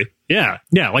 Basically. Yeah.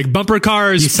 Yeah. Like bumper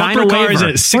cars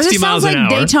at 60 miles an hour.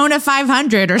 Daytona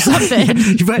 500 or something.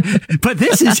 but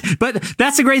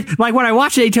that's a great, like when I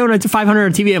watch Daytona 500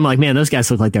 on TV, I'm like, man, those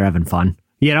guys look like they're having fun.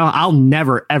 You know, I'll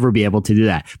never, ever be able to do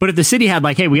that. But if the city had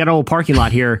like, hey, we got an old parking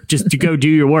lot here just to go do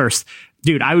your worst,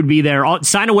 dude, I would be there. I'll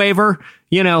sign a waiver.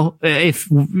 You know, if,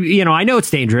 you know, I know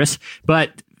it's dangerous, but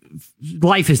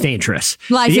life is dangerous.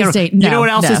 You know what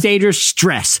else is dangerous?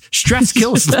 Stress. Stress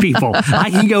kills people. I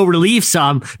can go relieve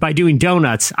some by doing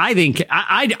donuts. I think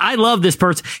I love this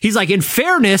person. He's like, in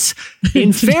fairness,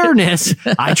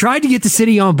 I tried to get the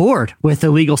city on board with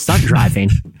illegal stunt driving.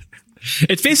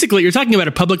 It's basically, you're talking about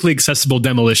a publicly accessible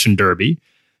demolition derby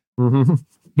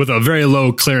with a very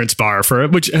low clearance bar for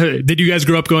it, which did you guys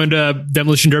grow up going to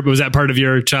demolition derby? Was that part of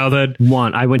your childhood?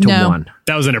 I went to one.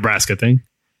 That was a Nebraska thing.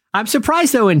 I'm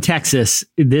surprised, though, in Texas,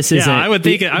 this isn't... Yeah, I would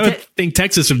think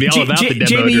Texas would be all about the demo.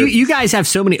 Jamie, you guys have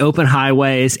so many open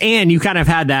highways, and you kind of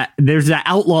had that... There's that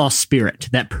outlaw spirit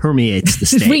that permeates the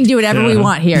state. We can do whatever we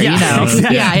want here, you know?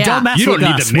 Exactly. Yeah. Don't mess with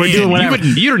us. We're doing whatever.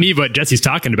 You don't need what Jesse's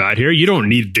talking about here. You don't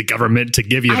need the government to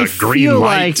give you the green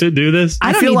light to do this.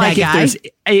 I feel like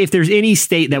if there's any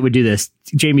state that would do this,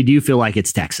 Jamie, do you feel like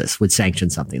it's Texas would sanction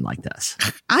something like this?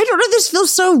 I don't know. This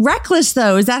feels so reckless,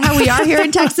 though. Is that how we are here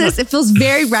in Texas? It feels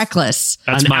very reckless.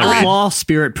 That's An outlaw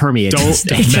spirit permeates the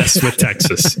state. Don't mess with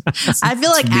Texas. I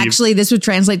feel like actually this would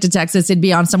translate to Texas. It'd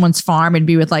be on someone's farm and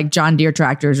be with like John Deere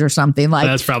tractors or something. Like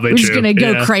that's probably we're true. just going to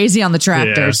go crazy on the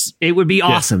tractors. Yeah. It would be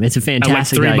awesome. It's a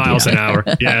fantastic idea. At like 3 miles an hour.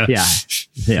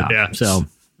 Yeah. So,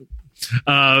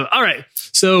 all right.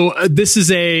 So this is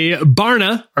a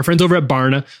Barna, our friends over at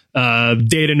Barna,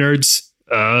 data nerds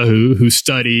who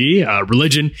study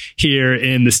religion here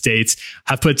in the States,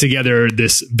 have put together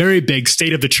this very big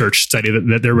state of the church study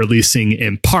that they're releasing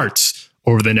in parts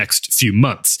over the next few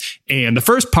months. And the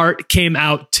first part came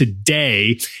out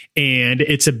today, and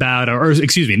it's about,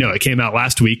 it came out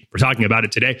last week. We're talking about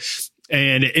it today.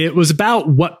 And it was about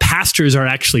what pastors are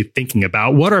actually thinking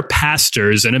about. What are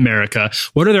pastors in America?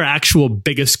 What are their actual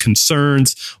biggest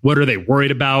concerns? What are they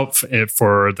worried about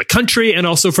for the country and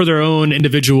also for their own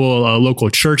individual local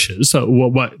churches? So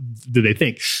what do they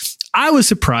think? I was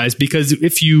surprised because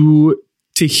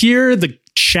to hear the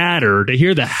chatter, to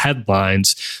hear the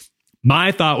headlines,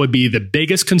 my thought would be the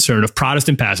biggest concern of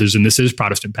Protestant pastors, and this is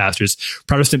Protestant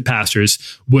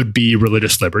pastors would be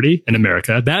religious liberty in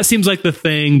America. That seems like the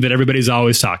thing that everybody's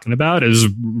always talking about is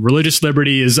religious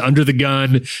liberty is under the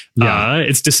gun. Yeah.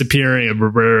 It's disappearing.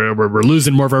 We're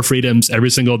losing more of our freedoms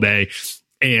every single day.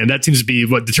 And that seems to be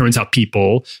what determines how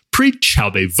people preach, how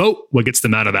they vote, what gets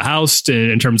them out of the house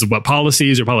in terms of what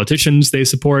policies or politicians they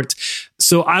support.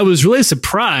 So I was really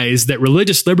surprised that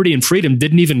religious liberty and freedom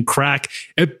didn't even crack.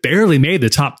 It barely made the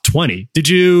top 20. Did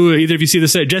you, either of you see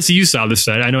this? Jesse, you saw this.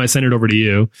 I know I sent it over to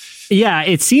you. Yeah,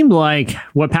 it seemed like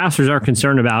what pastors are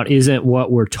concerned about isn't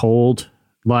what we're told.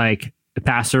 Like, the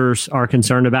pastors are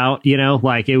concerned about,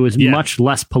 like it was much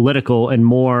less political and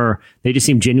more, they just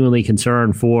seemed genuinely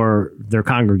concerned for their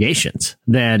congregations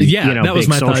than, that was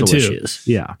my thought too. Issues.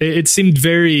 Yeah. It seemed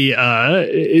very,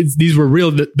 these were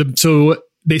real. So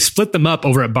they split them up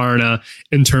over at Barna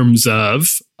in terms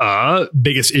of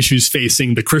biggest issues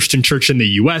facing the Christian church in the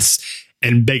U.S.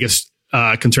 and biggest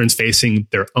concerns facing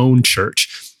their own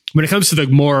church. When it comes to the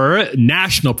more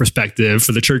national perspective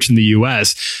for the church in the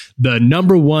U.S., the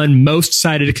number one most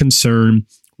cited concern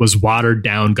was watered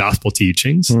down gospel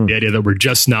teachings. The idea that we're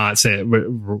just not saying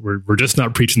we're just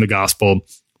not preaching the gospel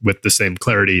with the same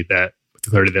clarity that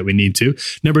we need to.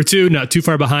 Number two, not too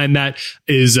far behind that,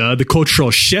 is the cultural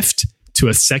shift to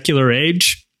a secular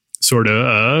age. Sort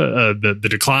of the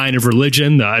decline of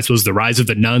religion. I suppose the rise of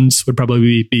the nuns would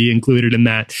probably be included in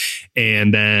that.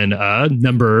 And then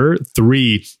number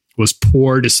three was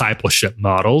poor discipleship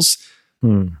models.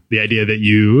 The idea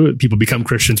that people become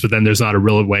Christians, but then there's not a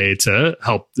real way to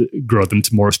help grow them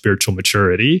to more spiritual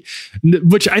maturity,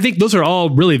 which I think those are all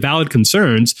really valid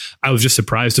concerns. I was just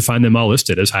surprised to find them all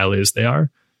listed as highly as they are.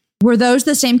 Were those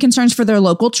the same concerns for their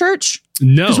local church?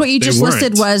 No, because what you just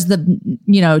listed was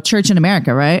the church in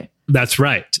America, right? That's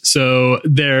right. So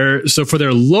for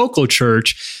their local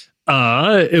church,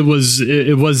 it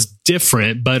was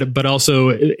different, but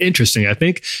also interesting. I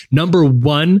think number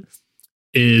one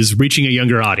is reaching a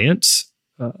younger audience.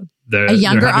 A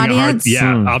younger audience?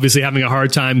 Obviously having a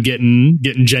hard time getting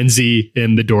Gen Z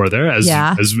in the door there, as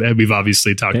we've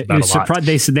obviously talked about a lot.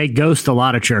 They ghost a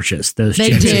lot of churches. Those they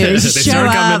Gen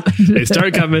do. They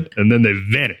start coming, and then they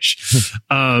vanish.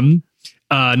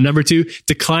 Number two,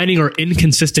 declining or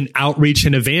inconsistent outreach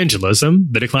and evangelism.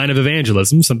 The decline of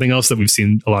evangelism, something else that we've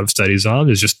seen a lot of studies on,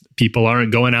 is just people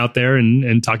aren't going out there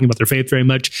and talking about their faith very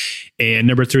much. And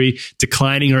number three,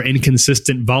 declining or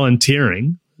inconsistent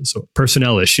volunteering. So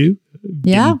personnel issue.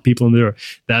 Yeah. People in there.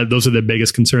 Those are the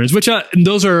biggest concerns, which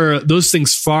those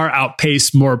things far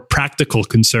outpace more practical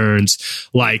concerns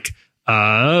like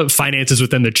finances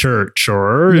within the church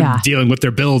or dealing with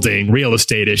their building, real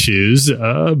estate issues,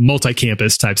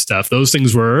 multi-campus type stuff. Those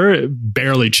things were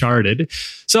barely charted.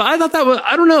 So I thought that was,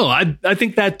 I don't know. I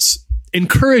think that's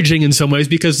encouraging in some ways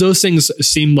because those things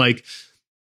seem like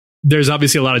there's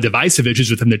obviously a lot of divisive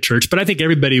issues within the church, but I think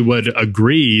everybody would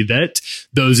agree that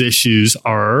those issues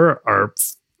are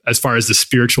as far as the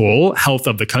spiritual health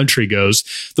of the country goes,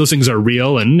 those things are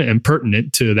real and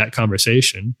pertinent to that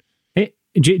conversation.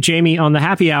 Jamie, on the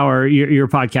Happy Hour, your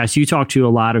podcast, you talk to a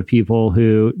lot of people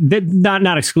who,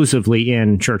 not exclusively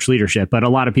in church leadership, but a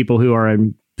lot of people who are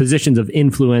in positions of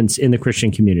influence in the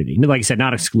Christian community. Like I said,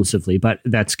 not exclusively, but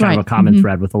that's kind of a common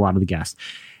thread with a lot of the guests.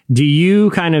 Do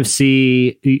you kind of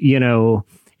see,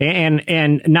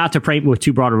 and not to paint with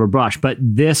too broad of a brush, but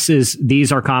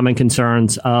these are common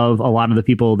concerns of a lot of the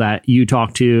people that you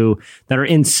talk to that are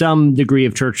in some degree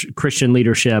of church Christian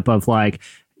leadership of like,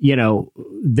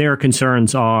 their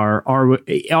concerns are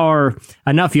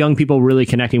enough young people really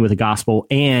connecting with the gospel,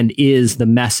 and is the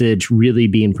message really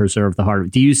being preserved the heart of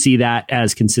it? Do you see that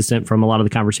as consistent from a lot of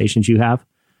the conversations you have?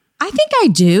 I think I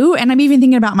do. And I'm even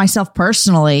thinking about myself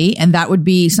personally. And that would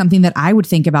be something that I would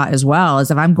think about as well, as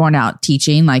if I'm going out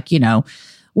teaching, like,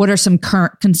 what are some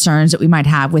current concerns that we might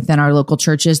have within our local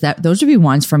churches? Those would be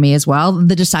ones for me as well.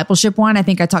 The discipleship one, I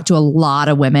think I talked to a lot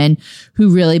of women who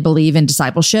really believe in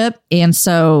discipleship. And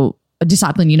so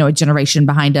discipling, a generation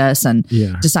behind us and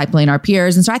discipling our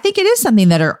peers. And so I think it is something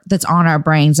that's on our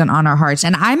brains and on our hearts.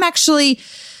 And I'm actually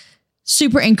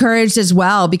super encouraged as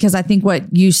well, because I think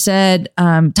what you said,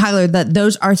 Tyler, that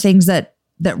those are things that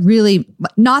really,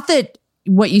 not that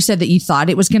what you said that you thought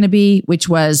it was going to be, which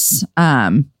was,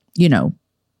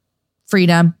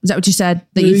 freedom. Is that what you said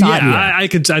that you thought? Yeah, I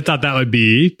thought that would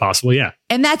be possible. Yeah.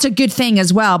 And that's a good thing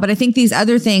as well. But I think these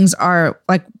other things are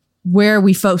like where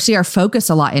we see our focus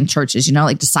a lot in churches,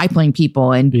 like discipling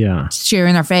people and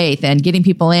sharing their faith and getting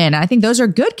people in. And I think those are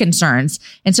good concerns.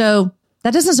 And so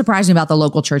that doesn't surprise me about the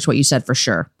local church, what you said, for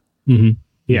sure. Mm-hmm.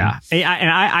 Yeah. And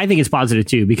I think it's positive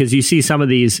too, because you see some of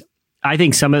these I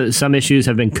think some issues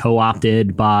have been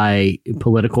co-opted by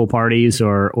political parties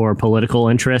or political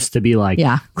interests to be like,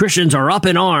 Christians are up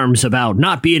in arms about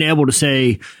not being able to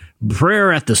say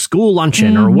prayer at the school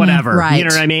luncheon or whatever. Right. You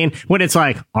know what I mean? When it's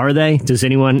like, are they? Does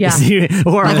anyone? Yeah.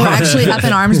 Or like we're actually up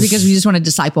in arms because we just want to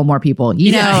disciple more people.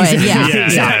 You know?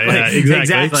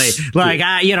 Exactly. Like,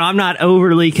 I'm not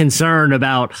overly concerned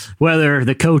about whether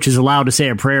the coach is allowed to say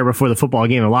a prayer before the football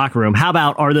game in the locker room. How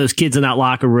about, are those kids in that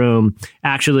locker room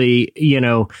actually,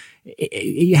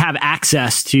 you have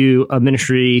access to a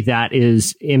ministry that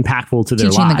is impactful to their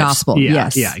teaching lives. The gospel.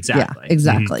 Yes. Yeah, exactly. Yeah,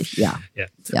 exactly.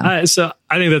 Mm-hmm. Yeah. So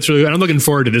I think that's really good. I'm looking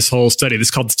forward to this whole study. This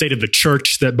is called The State of the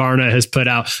Church that Barna has put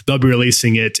out. They'll be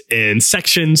releasing it in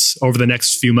sections over the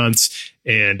next few months.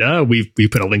 And we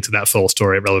put a link to that full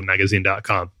story at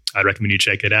relevantmagazine.com. I'd recommend you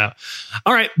check it out.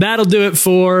 All right. That'll do it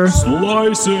for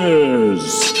Slices.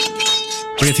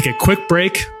 We're going to take a quick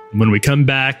break. When we come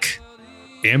back,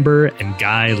 Amber and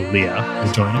Guy Leah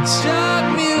will join us.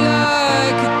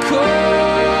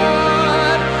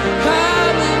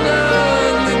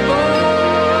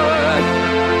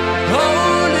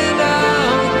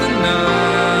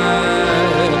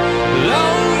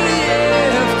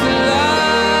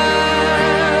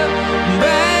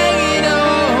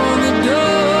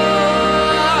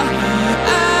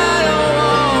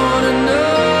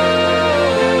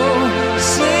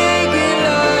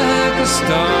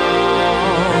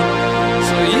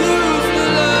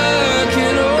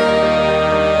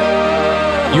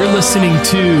 You're listening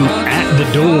to At the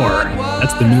Door.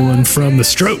 That's the new one from The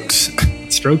Strokes.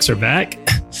 Strokes are back.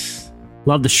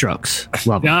 Love the Strokes.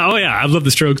 Love them. Oh yeah, I've loved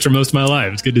the Strokes for most of my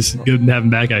life. It's good to have them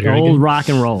back out here. Old again. Rock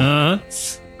and roll.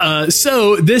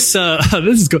 So this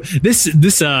is cool.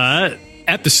 This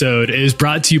episode is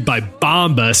brought to you by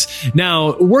Bombas.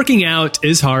 Now, working out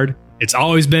is hard. It's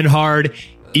always been hard.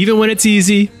 Even when it's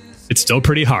easy, it's still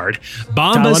pretty hard.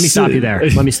 Bombas. Let me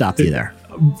stop you there.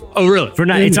 Oh, really?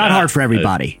 It's not hard for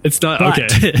everybody. It's not.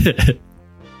 Okay.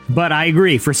 But I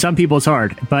agree. For some people, it's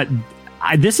hard. But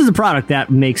this is a product that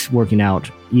makes working out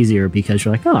easier because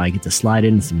you're like, oh, I get to slide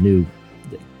in some new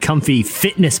comfy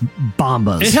fitness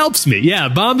Bombas. It helps me. Yeah.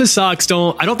 Bombas socks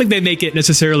I don't think they make it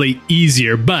necessarily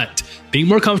easier, but being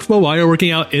more comfortable while you're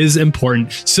working out is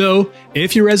important. So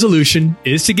if your resolution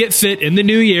is to get fit in the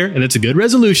new year, and it's a good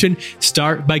resolution,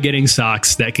 start by getting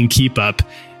socks that can keep up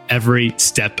every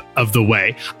step of the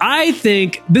way. I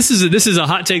think this is a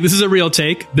hot take. This is a real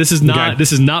take. This is not. Okay.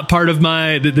 This is not part of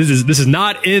my. This is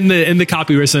not in the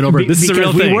copy we're sent over. This is a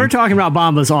real thing. We were talking about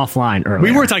Bombas offline earlier.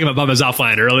 We were talking about Bombas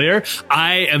offline earlier.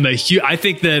 I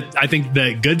think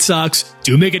that good socks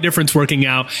do make a difference working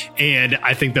out, and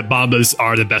I think that Bombas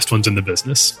are the best ones in the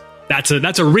business.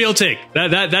 That's a real take.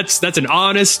 That's an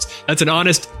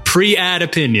honest pre-ad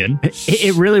opinion.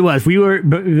 It really was. We were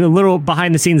a little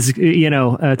behind the scenes.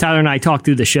 Tyler and I talked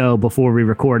through the show before we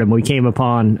recorded. When we came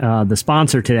upon the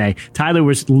sponsor today, Tyler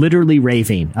was literally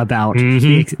raving about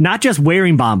not just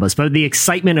wearing Bombas, but the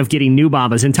excitement of getting new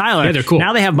Bombas. And Tyler, they're cool.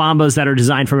 Now they have Bombas that are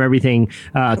designed from everything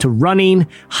to running,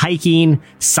 hiking,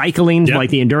 cycling, like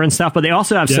the endurance stuff. But they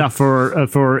also have stuff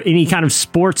for any kind of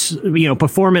sports,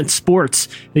 performance sports.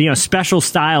 Special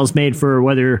styles made for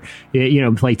whether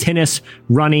play tennis,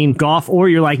 running, golf, or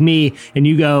you're like me and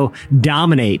you go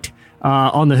dominate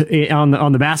on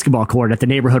the basketball court at the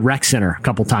neighborhood rec center a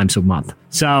couple times a month.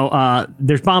 So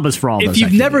there's Bombas for all those. If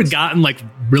you've never gotten like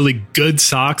really good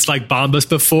socks like Bombas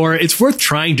before, it's worth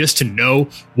trying just to know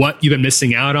what you've been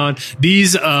missing out on.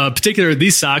 These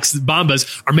socks,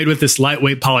 Bombas, are made with this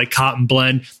lightweight poly cotton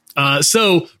blend.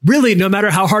 So really, no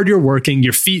matter how hard you're working,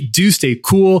 your feet do stay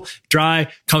cool, dry,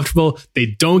 comfortable. They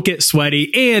don't get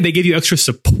sweaty, and they give you extra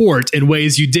support in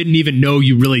ways you didn't even know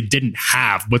you really didn't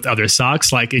have with other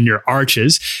socks, like in your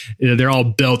arches. They're all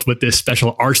built with this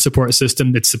special arch support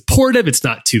system. It's supportive. It's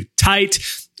not too tight.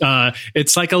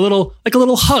 It's like a little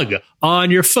hug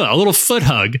on your foot, a little foot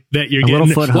hug that you're getting.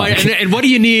 Little foot hug. And what do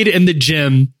you need in the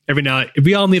gym every now?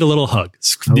 We all need a little hug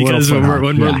because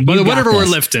whatever we're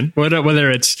lifting, whether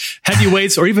it's heavy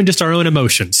weights or even just our own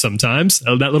emotions, sometimes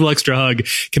that little extra hug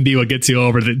can be what gets you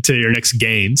over to your next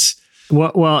gains.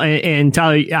 Well, and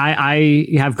Tyler, I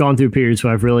have gone through periods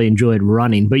where I've really enjoyed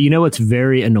running, but what's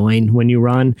very annoying when you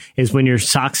run is when your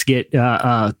socks get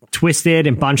twisted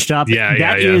and bunched up.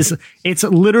 It's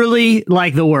literally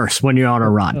like the worst when you're on a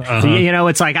run. So,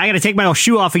 it's like I got to take my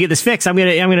shoe off and get this fixed. I'm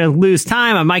gonna lose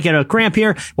time. I might get a cramp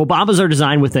here. Well, Bombas are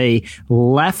designed with a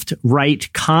left-right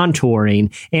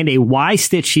contouring and a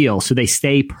Y-stitch heel, so they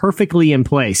stay perfectly in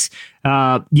place.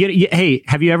 Hey,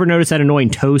 have you ever noticed that annoying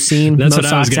toe seam? That's what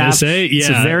I was going to say. Yeah. It's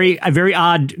a very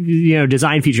odd,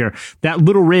 design feature. That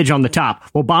little ridge on the top.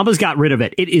 Well, Bombas got rid of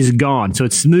it. It is gone. So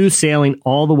it's smooth sailing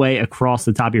all the way across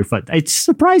the top of your foot. It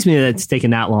surprised me that it's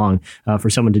taken that long for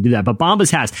someone to do that. But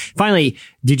Bombas has. Finally,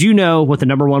 did you know what the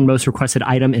number one most requested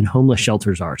item in homeless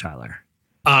shelters are, Tyler?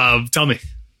 Tell me.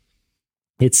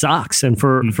 It's socks, and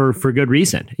for good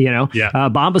reason.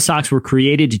 Bomba socks were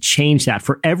created to change that.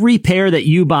 For every pair that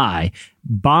you buy,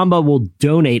 Bomba will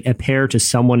donate a pair to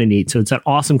someone in need. So it's an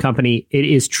awesome company. It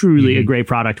is truly a great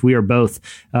product. We are both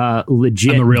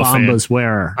legit Bombas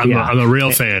wearer. I'm a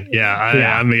real fan.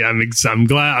 Yeah, I'm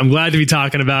glad to be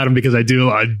talking about them because I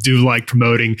do like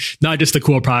promoting not just the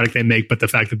cool product they make, but the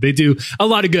fact that they do a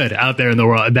lot of good out there in the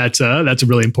world. And that's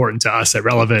really important to us at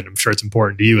Relevant. I'm sure it's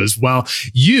important to you as well.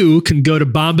 You can go to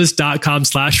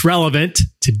bombas.com/relevant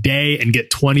today and get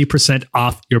 20%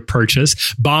 off your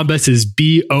purchase. Bombas is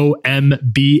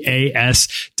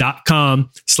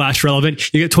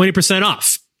bombas.com/relevant. You get 20%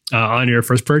 off on your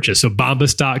first purchase. So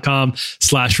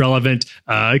bombas.com/relevant.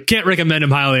 Can't recommend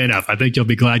them highly enough. I think you'll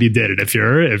be glad you did it if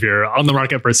you're on the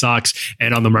market for socks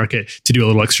and on the market to do a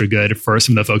little extra good for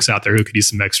some of the folks out there who could use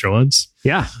some extra ones.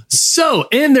 Yeah. So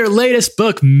in their latest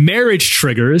book, Marriage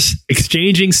Triggers,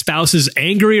 Exchanging Spouses'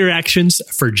 Angry Reactions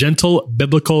for Gentle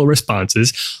Biblical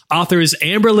Responses, authors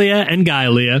Amber Leah and Guy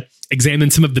Leah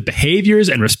examine some of the behaviors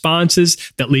and responses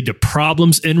that lead to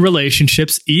problems in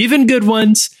relationships, even good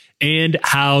ones, and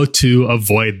how to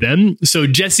avoid them. So,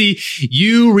 Jesse,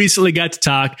 you recently got to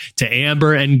talk to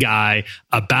Amber and Guy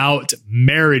about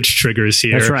marriage triggers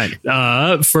here. That's right.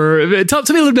 Tell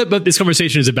me a little bit what this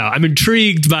conversation is about. I'm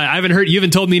intrigued by. You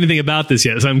haven't told me anything about this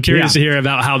yet, so I'm curious to hear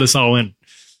about how this all went.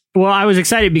 Well, I was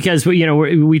excited because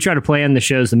we try to plan the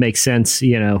shows that make sense,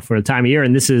 for the time of year,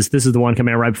 and this is the one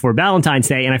coming out right before Valentine's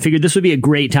Day, and I figured this would be a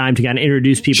great time to kind of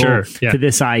introduce people to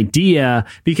this idea,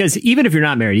 because even if you're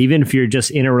not married, even if you're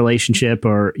just in a relationship,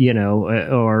 or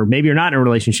maybe you're not in a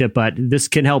relationship, but this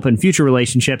can help in future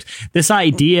relationships. This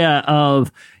idea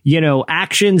of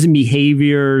actions and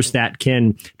behaviors that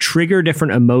can trigger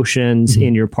different emotions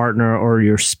in your partner or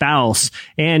your spouse,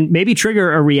 and maybe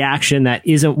trigger a reaction that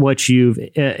isn't what you've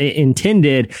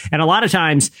intended. And a lot of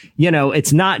times,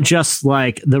 it's not just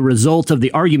like the result of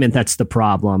the argument that's the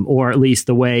problem, or at least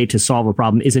the way to solve a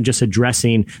problem isn't just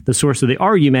addressing the source of the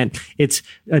argument. It's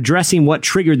addressing what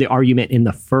triggered the argument in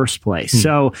the first place.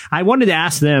 So I wanted to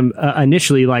ask them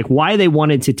initially, like, why they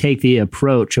wanted to take the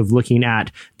approach of looking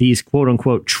at these quote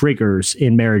unquote triggers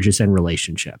in marriages and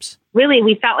relationships. Really,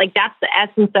 we felt like that's the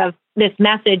essence of this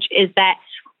message, is that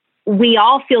we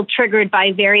all feel triggered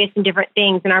by various and different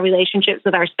things in our relationships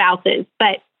with our spouses.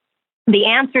 But the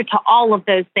answer to all of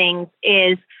those things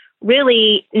is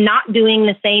really not doing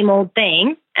the same old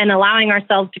thing and allowing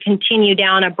ourselves to continue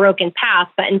down a broken path,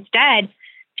 but instead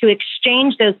to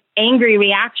exchange those angry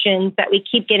reactions that we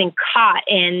keep getting caught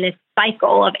in, this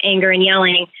cycle of anger and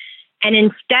yelling, and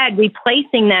instead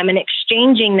replacing them and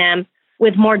exchanging them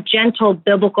with more gentle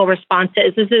biblical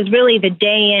responses. This is really the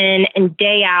day in and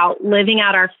day out, living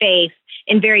out our faith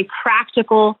in very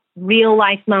practical, real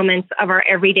life moments of our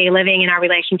everyday living in our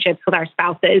relationships with our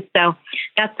spouses. So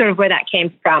that's sort of where that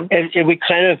came from. And we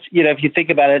kind of, if you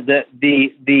think about it,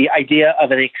 the idea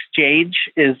of an exchange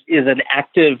is an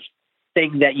active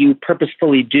thing that you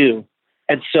purposefully do.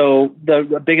 And so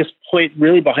the biggest point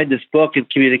really behind this book in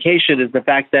communication is the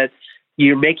fact that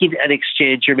you're making an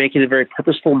exchange, you're making a very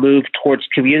purposeful move towards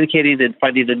communicating and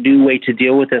finding a new way to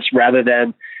deal with this, rather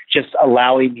than just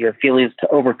allowing your feelings to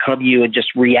overcome you and just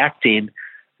reacting,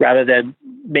 rather than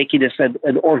making this an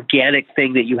organic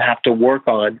thing that you have to work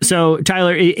on. So,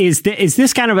 Tyler, is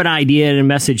this kind of an idea and a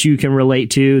message you can relate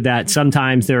to, that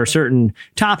sometimes there are certain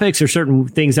topics or certain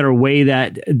things that are way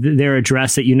that they're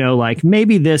addressed that, like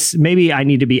maybe I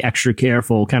need to be extra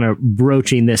careful kind of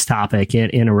broaching this topic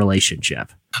in a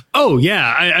relationship? Oh,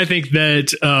 yeah. I think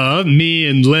that me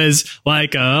and Liz,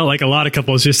 like a lot of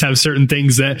couples, just have certain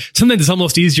things that sometimes it's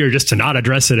almost easier just to not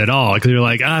address it at all, because you're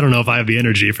like, I don't know if I have the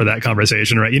energy for that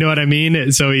conversation, right? You know what I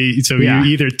mean? So you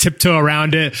either tiptoe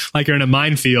around it like you're in a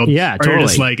minefield, or you're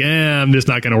just like, I'm just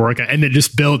not going to work. And then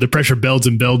the pressure builds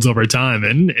and builds over time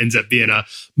and ends up being a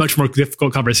much more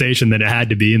difficult conversation than it had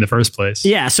to be in the first place.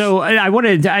 Yeah. So that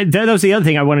was the other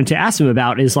thing I wanted to ask them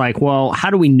about, is like, well, how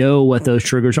do we know what those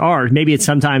triggers are? Maybe it's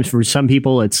sometimes for some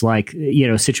people, it's like,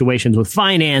 situations with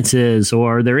finances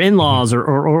or their in-laws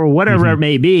or whatever it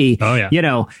may be. Oh,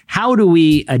 yeah. How do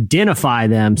we identify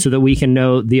them so that we can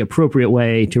know the appropriate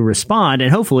way to respond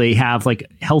and hopefully have like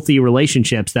healthy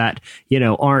relationships that,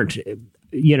 aren't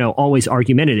always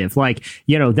argumentative. Like,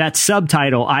 that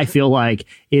subtitle, I feel like,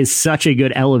 is such a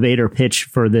good elevator pitch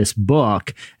for this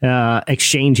book,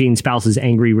 exchanging spouses'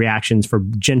 angry reactions for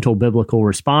gentle biblical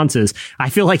responses. I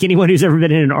feel like anyone who's ever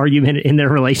been in an argument in their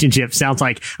relationship sounds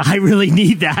like, I really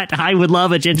need that. I would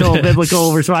love a gentle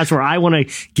biblical response, where I want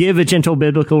to give a gentle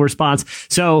biblical response.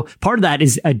 So part of that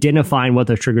is identifying what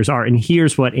those triggers are. And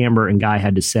here's what Amber and Guy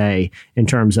had to say in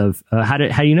terms of how do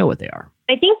you know what they are?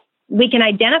 I think we can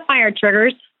identify our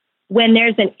triggers when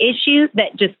there's an issue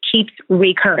that just keeps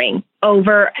recurring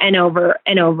over and over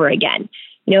and over again.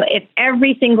 If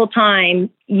every single time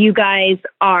you guys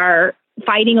are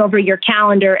fighting over your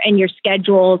calendar and your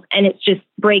schedules and it's just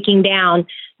breaking down,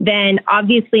 then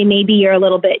obviously maybe you're a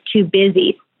little bit too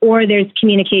busy, or there's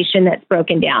communication that's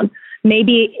broken down.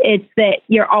 Maybe it's that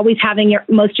you're always having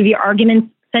most of your arguments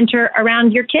center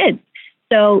around your kids.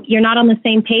 So you're not on the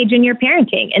same page in your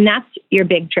parenting, and that's your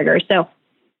big trigger. So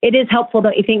it is helpful,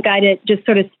 don't you think, Guy, to just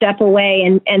sort of step away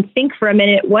and think for a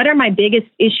minute, what are my biggest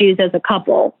issues as a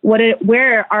couple?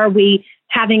 Where are we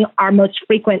having our most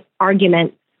frequent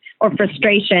arguments or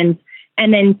frustrations,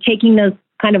 and then taking those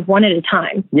kind of one at a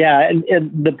time? Yeah, and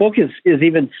the book is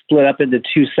even split up into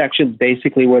two sections,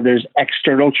 basically, where there's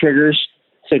external triggers,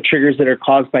 so triggers that are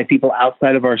caused by people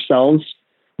outside of ourselves,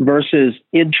 versus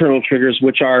internal triggers,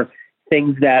 which are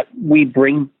things that we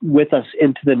bring with us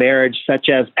into the marriage, such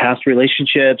as past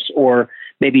relationships, or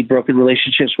maybe broken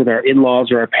relationships with our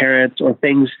in-laws or our parents, or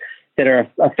things that are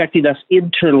affecting us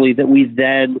internally that we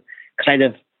then kind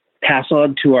of pass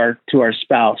on to our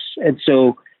spouse. And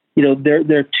so,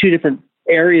 there are two different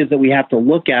areas that we have to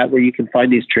look at where you can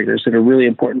find these triggers that are really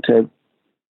important to,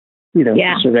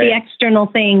 survey. The external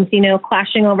things,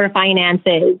 clashing over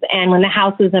finances, and when the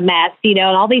house is a mess, and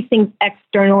all these things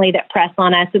externally that press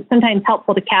on us. It's sometimes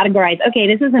helpful to categorize, okay,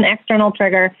 this is an external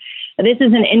trigger, this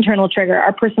is an internal trigger.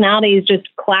 Our personalities just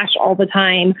clash all the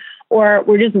time, or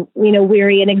we're just,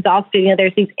 weary and exhausted.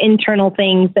 There's these internal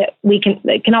things that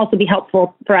can also be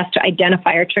helpful for us to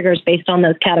identify our triggers based on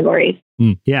those categories.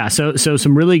 Yeah. So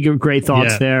some really great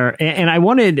thoughts there. And I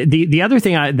wanted the other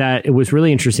thing that it was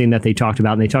really interesting that they talked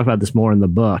about, and they talk about this more in the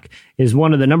book, is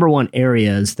one of the number one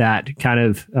areas that kind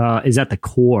of is at the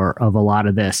core of a lot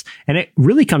of this. And it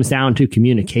really comes down to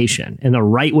communication and the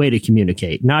right way to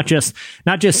communicate, not just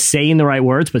saying the right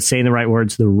words, but saying the right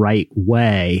words the right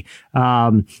way.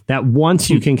 That once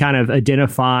you can kind of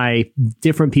identify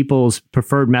different people's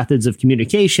preferred methods of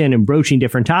communication and broaching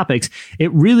different topics,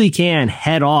 it really can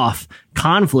head off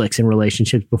conflicts in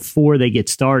relationships before they get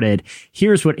started.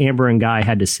 Here's what Amber and Guy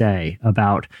had to say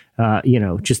about,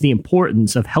 just the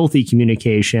importance of healthy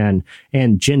communication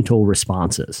and gentle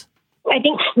responses. I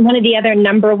think one of the other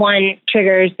number one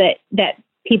triggers that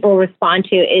people respond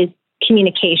to is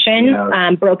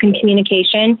communication, broken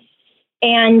communication.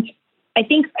 And I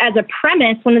think as a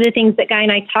premise, one of the things that Guy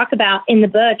and I talk about in the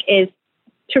book is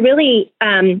to really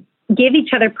give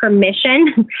each other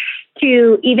permission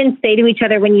to even say to each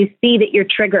other when you see that you're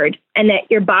triggered and that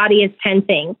your body is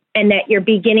tensing and that you're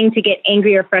beginning to get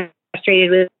angry or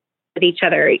frustrated with each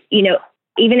other, even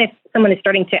if someone is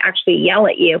starting to actually yell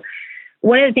at you.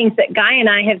 One of the things that Guy and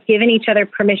I have given each other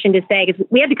permission to say is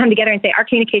we have to come together and say our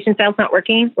communication style's not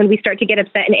working. When we start to get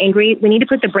upset and angry, we need to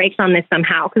put the brakes on this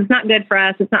somehow, because it's not good for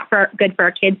us. It's not good for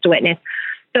our kids to witness.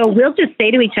 So we'll just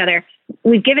say to each other,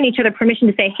 we've given each other permission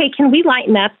to say, hey, can we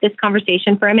lighten up this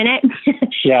conversation for a minute?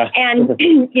 Yeah. And,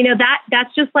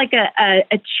 that's just like a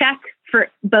check for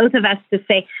both of us to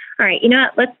say, all right,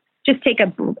 let's just take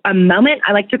a moment.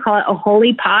 I like to call it a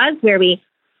holy pause, where we,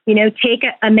 take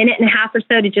a minute and a half or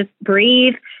so to just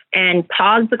breathe and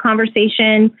pause the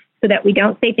conversation so that we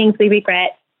don't say things we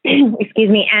regret. Excuse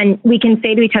me. And we can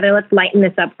say to each other, let's lighten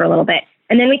this up for a little bit.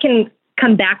 And then we can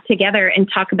come back together and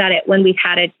talk about it when we've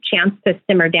had a chance to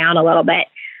simmer down a little bit.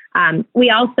 We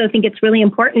also think it's really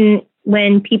important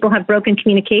when people have broken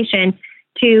communication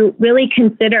to really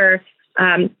consider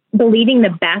believing the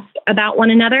best about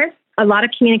one another. A lot of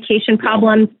communication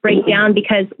problems break down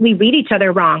because we read each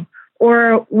other wrong,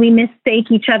 or we mistake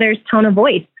each other's tone of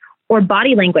voice or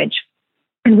body language,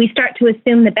 and we start to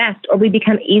assume the best, or we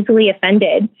become easily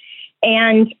offended.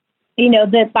 And,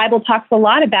 the Bible talks a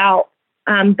lot about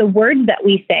the words that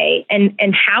we say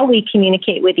and how we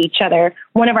communicate with each other.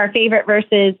 One of our favorite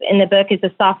verses in the book is a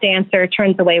soft answer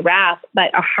turns away wrath, but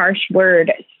a harsh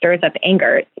word stirs up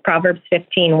anger. It's Proverbs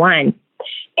 15:1.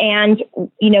 And,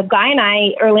 Guy and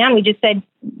I, early on,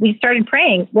 we started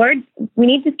praying, Lord, we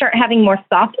need to start having more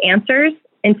soft answers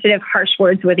instead of harsh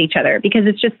words with each other, because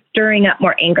it's just stirring up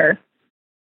more anger.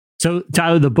 So,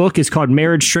 Tyler, the book is called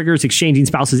Marriage Triggers, Exchanging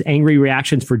Spouses' Angry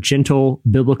Reactions for Gentle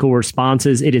Biblical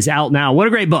Responses. It is out now. What a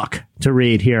great book to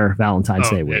read here Valentine's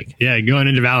Day week. Yeah, going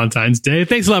into Valentine's Day.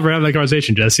 Thanks a lot for having that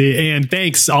conversation, Jesse. And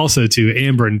thanks also to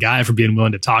Amber and Guy for being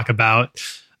willing to talk about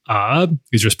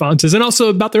these responses and also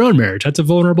about their own marriage. That's a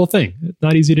vulnerable thing. It's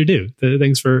not easy to do.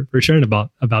 Thanks for sharing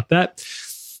about that.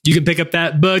 You can pick up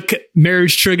that book,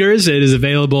 Marriage Triggers. It is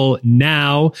available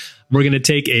now. We're going to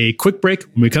take a quick break.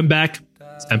 When we come back,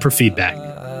 it's time for feedback.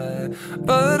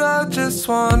 But I just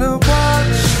want to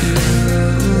watch you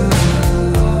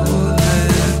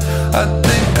live. I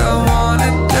think I want to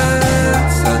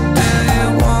dance. I do you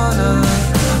want to?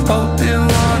 Hope you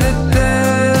want to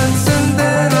dance. And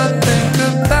then I think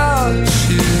about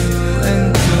you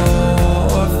and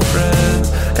your friends.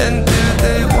 And do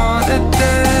they want to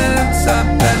dance? I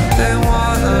bet they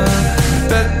want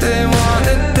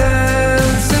to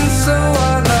dance. And so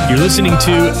I love. You're listening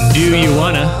to Do You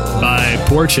Wanna by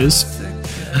Porches.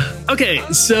 Okay,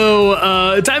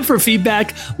 so time for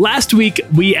feedback. Last week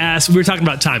we were talking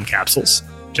about time capsules.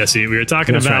 Jesse, we were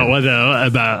talking about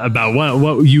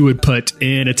what you would put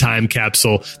in a time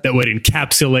capsule that would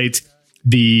encapsulate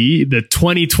the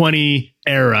 2020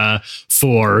 era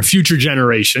for future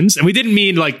generations. And we didn't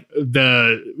mean like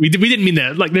we didn't mean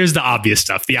that like there's the obvious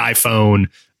stuff, the iPhone,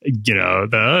 you know,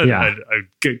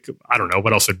 I don't know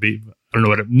what else would be. I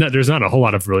don't know there's not a whole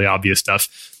lot of really obvious stuff.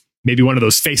 Maybe one of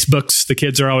those Facebooks the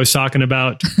kids are always talking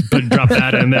about, but drop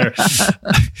that in there.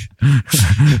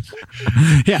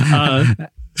 Yeah.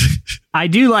 I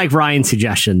do like Ryan's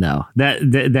suggestion, though,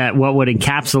 that what would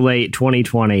encapsulate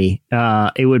 2020,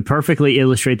 it would perfectly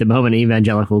illustrate the moment in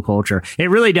evangelical culture. It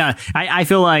really does. I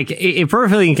feel like it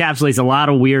perfectly encapsulates a lot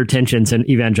of weird tensions in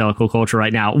evangelical culture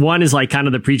right now. One is like kind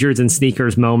of the preachers and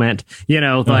sneakers moment, you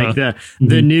know, like the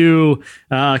new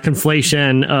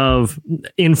conflation of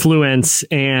influence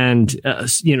and,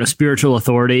 spiritual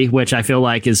authority, which I feel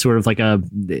like is sort of like a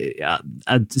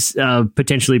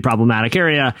potentially problematic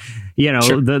area. You know,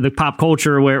 sure. the pop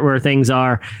culture where things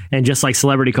are, and just like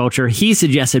celebrity culture. He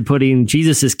suggested putting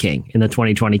Jesus is King in the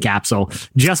 2020 capsule,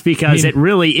 just because it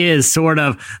really is sort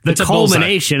of the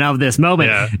culmination of this moment.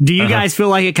 Yeah. Do you guys feel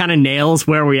like it kind of nails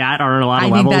where we're at on a lot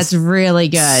of levels? I think that's really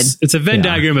good. It's a Venn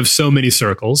diagram of so many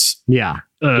circles. Yeah.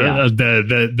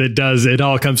 That does it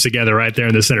all comes together right there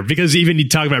in the center, because even you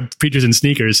talk about preachers and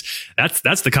sneakers, that's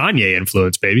the Kanye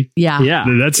influence, baby. Yeah.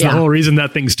 That's the whole reason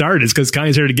that thing started, is because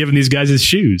Kanye started giving these guys his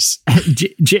shoes.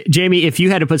 Jamie, if you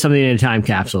had to put something in a time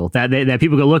capsule that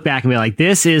people could look back and be like,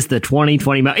 this is the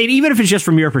 2020, and even if it's just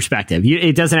from your perspective,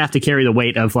 it doesn't have to carry the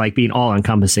weight of like being all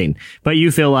encompassing, but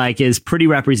you feel like is pretty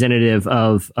representative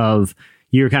of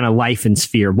your kind of life and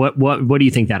sphere. What do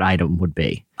you think that item would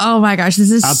be? Oh my gosh,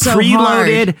 this is so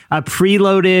hard. A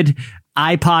preloaded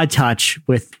iPod Touch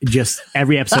with just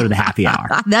every episode of the Happy Hour.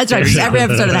 That's right, just every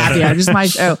episode of the Happy Hour, just my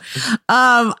show.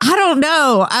 I don't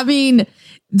know. I mean,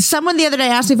 someone the other day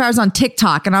asked me if I was on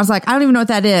TikTok, and I was like, I don't even know what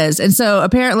that is. And so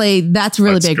apparently that's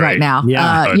really big great right now.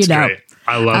 Yeah, great.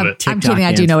 I love it. I'm kidding.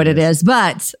 I do know what it is,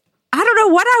 but I don't know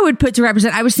what I would put to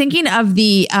represent. I was thinking of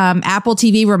the Apple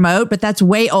TV remote, but that's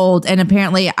way old. And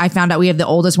apparently I found out we have the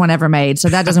oldest one ever made. So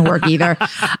that doesn't work either.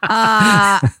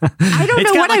 I don't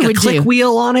know what I would do. Click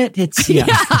wheel on it. It's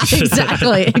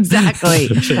exactly.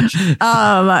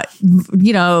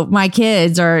 My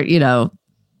kids are,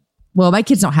 my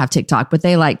kids don't have TikTok, but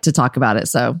they like to talk about it.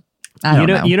 So I don't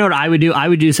know. You know what I would do? I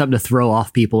would do something to throw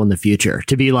off people in the future,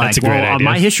 to be like,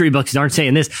 my history books aren't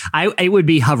saying this. It would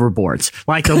be hoverboards,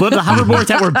 like the hoverboards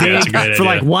that were big for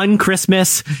like one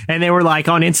Christmas, and they were like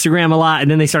on Instagram a lot,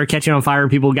 and then they started catching on fire and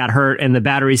people got hurt and the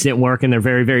batteries didn't work and they're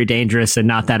very, very dangerous and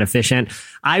not that efficient.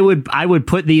 I would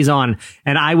put these on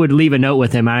and I would leave a note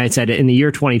with him. And I said, in the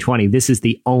year 2020, this is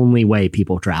the only way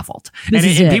people traveled. And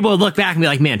people would look back and be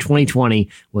like, man, 2020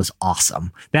 was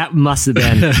awesome. That must have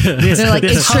been this. They're like,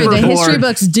 it's true. The history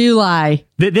books do lie.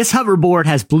 This hoverboard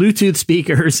has Bluetooth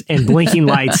speakers and blinking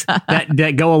lights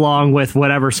that go along with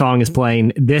whatever song is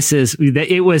playing.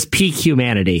 It was peak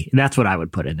humanity. That's what I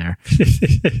would put in there.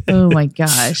 Oh my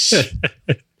gosh.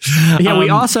 Yeah, we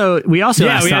also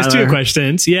asked 2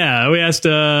 questions. Yeah, we asked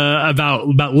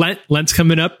about Lent. Lent's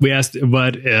coming up. We asked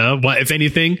what if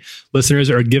anything listeners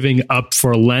are giving up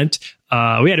for Lent.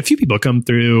 We had a few people come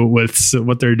through with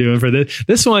what they're doing for this.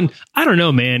 This one, I don't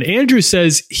know, man. Andrew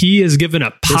says he has given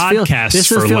up podcasts. This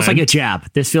feels like a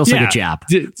jab. This feels like a jab.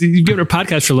 You've given a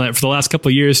podcast for Lent for the last couple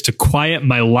of years to quiet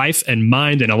my life and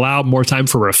mind and allow more time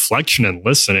for reflection and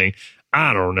listening.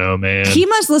 I don't know, man. He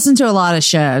must listen to a lot of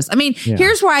shows. I mean,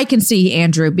 here's where I can see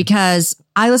Andrew, because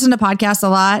I listen to podcasts a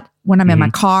lot. When I'm in my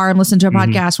car, I'm listening to a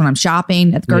podcast. When I'm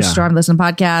shopping at the grocery store, I'm listening to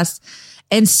podcasts.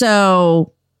 And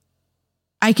so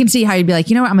I can see how you'd be like,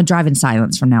 you know what? I'm going to drive in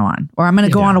silence from now on. Or I'm going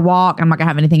to go on a walk. I'm not going to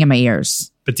have anything in my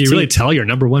ears. But do you really tell your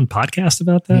number one podcast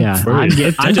about that? Yeah.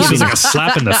 That just feels like a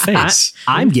slap in the face.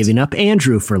 I'm giving up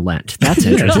Andrew for Lent. That's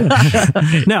interesting.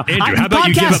 No, Andrew, how about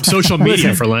you give up social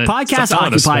media for Lent? Podcasts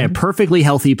occupy a perfectly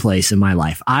healthy place in my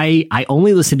life. I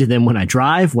only listen to them when I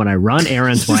drive, when I run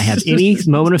errands, when I have any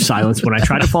moment of silence, when I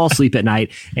try to fall asleep at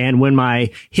night, and when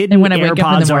my hidden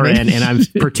AirPods are in and I'm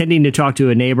pretending to talk to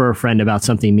a neighbor or friend about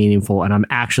something meaningful and I'm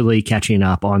actually catching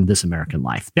up on This American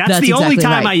Life. That's the only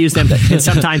time I use them, and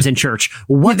sometimes in church.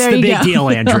 What's the big deal,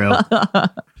 Andrew?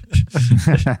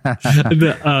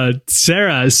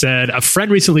 Sarah said, a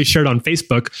friend recently shared on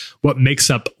Facebook what makes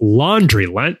up laundry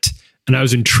Lent. And I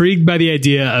was intrigued by the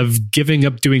idea of giving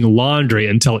up doing laundry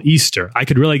until Easter. I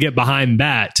could really get behind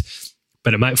that,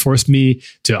 but it might force me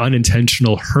to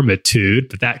unintentional hermitude,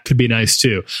 but that could be nice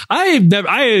too.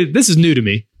 This is new to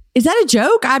me. Is that a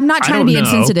joke? I'm not trying to be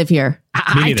insensitive here.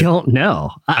 I don't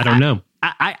know. I don't know.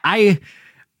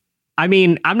 I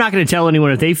mean, I'm not going to tell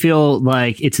anyone if they feel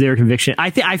like it's their conviction. I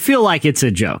feel like it's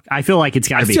a joke. I feel like it's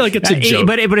got to be. I feel like it's a joke.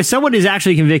 But if someone is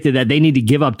actually convicted that they need to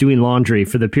give up doing laundry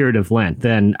for the period of Lent,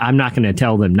 then I'm not going to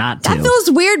tell them not to. That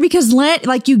feels weird because Lent,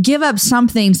 like you give up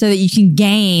something so that you can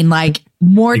gain like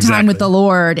more time with the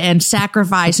Lord and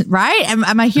sacrifice, right?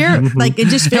 Am I here? Like, it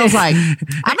just feels like I'm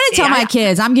going to tell my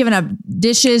kids I'm giving up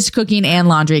dishes, cooking, and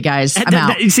laundry, guys. I'm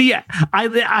out. You see,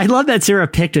 I love that Sarah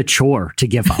picked a chore to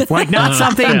give up, like not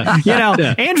something,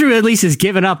 Andrew at least has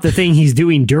given up the thing he's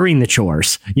doing during the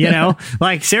chores,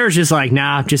 like Sarah's just like,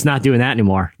 nah, just not doing that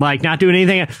anymore. Like not doing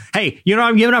anything. Hey, you know what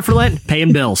I'm giving up for Lent?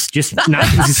 Paying bills. Just not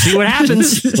see what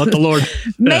happens. Let the Lord.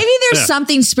 Maybe there's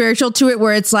something spiritual to it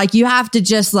where it's like, you have to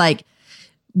just like,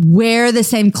 wear the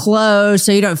same clothes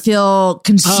so you don't feel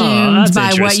consumed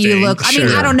by what you look. I mean,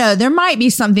 I don't know. There might be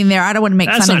something there. I don't want to make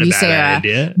fun of you, Sarah.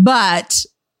 Idea. But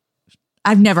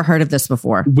I've never heard of this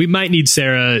before. We might need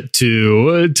Sarah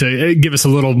to give us a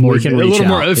little more,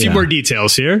 a few more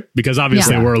details here, because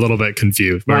obviously we're a little bit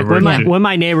confused. Like when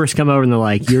my neighbors come over and they're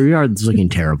like, "Your yard's looking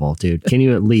terrible, dude. Can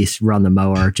you at least run the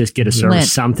mower? Just get a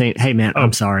service, something." Hey, man,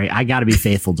 I'm sorry. I got to be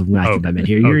faithful to my commitment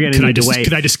here. You're going to need to wait.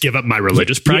 Can I just give up my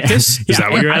religious practice? Is that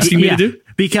what you're asking me to do?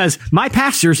 Because my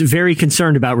pastor's very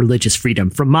concerned about religious freedom,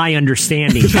 from my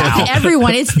understanding.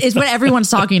 Everyone, it's what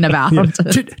everyone's talking about.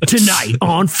 Tonight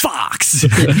on Fox,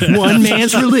 one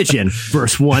man's religion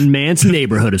versus one man's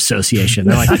neighborhood association.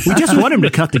 They're like, we just want him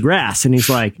to cut the grass, and he's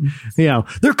like,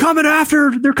 they're coming after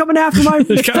my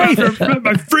faith,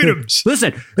 my freedoms.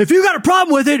 Listen, if you got a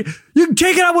problem with it, you can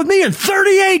take it up with me in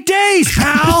 38 days,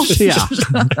 pal.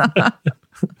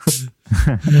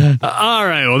 All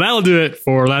right, well, that'll do it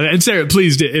for that. And Sarah,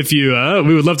 please, if you,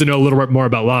 we would love to know a little bit more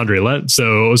about laundry.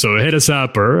 So hit us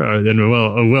up, or then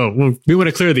we want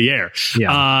to clear the air.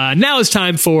 Now it's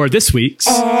time for this week's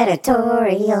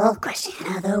editorial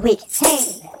question of the week.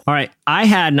 All right, I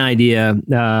had an idea.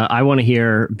 I want to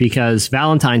hear, because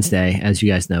Valentine's Day, as you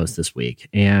guys know, is this week,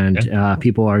 and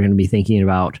people are going to be thinking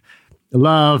about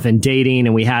love and dating,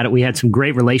 and we had some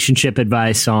great relationship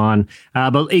advice on,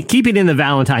 but keeping in the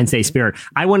Valentine's Day spirit,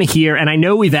 I want to hear, and I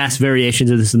know we've asked variations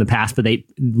of this in the past, but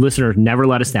listeners never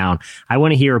let us down. I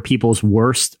want to hear people's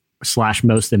worst /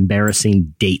 most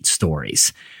embarrassing date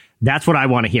stories. That's what I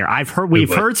want to hear.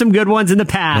 We've heard some good ones in the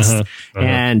past,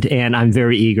 and I'm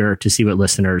very eager to see what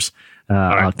listeners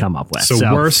come up with.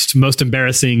 So worst, most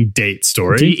embarrassing date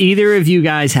story. Do either of you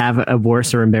guys have a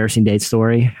worst or embarrassing date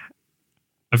story?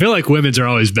 I feel like women's are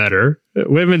always better.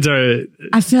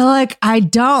 I feel like I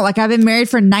don't. Like, I've been married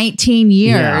for 19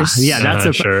 years. Yeah,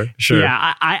 that's sure.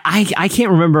 Yeah, I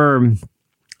can't remember,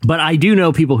 but I do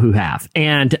know people who have,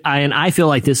 and I feel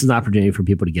like this is an opportunity for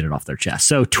people to get it off their chest.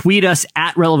 So tweet us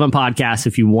at Relevant Podcast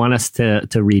if you want us to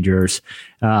read yours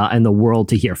and the world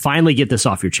to hear. Finally, get this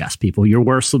off your chest, people. Your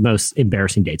worst, most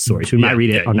embarrassing date stories. We might read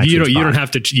it on next week's pod. You don't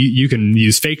have to. You can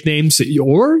use fake names,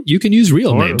 or you can use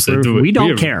real names. We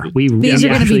don't care. These are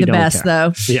going to be the best,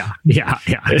 though. Yeah.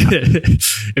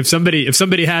 If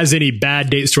somebody has any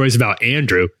bad date stories about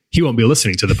Andrew, he won't be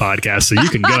listening to the podcast, so you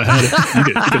can go ahead.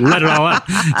 You can let it all out.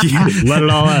 Let it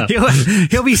all out.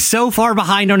 He'll be so far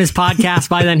behind on his podcast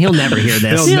by then, he'll never hear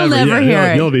this. He'll never hear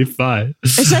it. He'll be fine.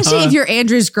 Especially if you're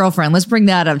Andrew's girlfrind. Let's bring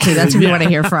that up, too. That's what we want to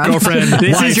hear from. Girlfriend.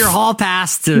 This is your hall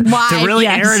pass to really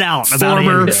air it out.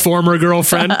 Former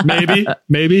girlfriend, maybe.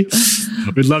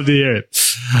 We'd love to hear it.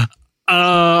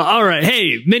 All right.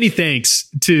 Hey, many thanks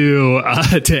to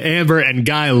Amber and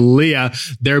Guy Leah.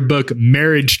 Their book,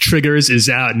 Marriage Triggers, is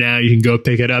out now. You can go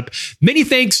pick it up. Many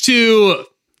thanks to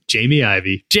Jamie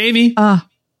Ivey. Jamie,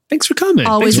 thanks for coming.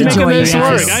 Always thanks for enjoy making this it.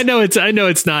 work. I know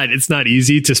it's not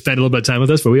easy to spend a little bit of time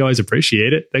with us, but we always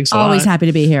appreciate it. Thanks a lot. Always happy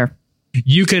to be here.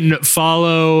 You can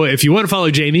follow, if you want to follow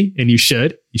Jamie, and you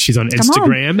should, she's on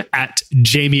Instagram at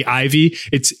Jamie Ivey.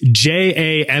 It's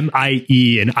Jamie, and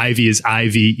Ivey is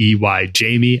Ivey,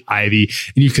 Jamie Ivey.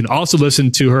 And you can also listen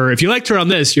to her. If you liked her on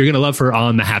this, you're going to love her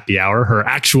on the Happy Hour, her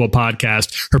actual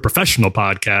podcast, her professional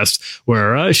podcast,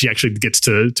 where she actually gets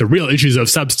to real issues of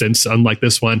substance, unlike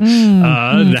this one.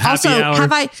 The Happy Hour.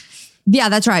 Yeah,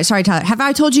 that's right. Sorry, Tyler. Have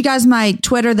I told you guys my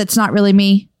Twitter that's not really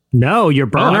me? No, your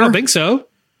burner? I don't think so.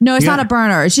 No, it's not a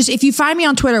burner. It's just if you find me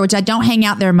on Twitter, which I don't hang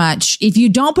out there much, if you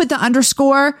don't put the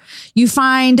underscore, you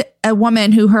find a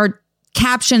woman who her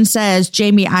caption says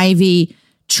Jamie Ivey,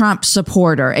 Trump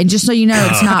supporter. And just so you know,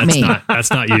 it's not me.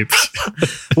 That's not you.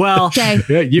 Well, okay.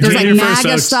 There's like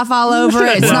MAGA stuff all over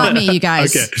it. It's not me, you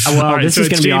guys. Okay. Well, this is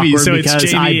going to be awkward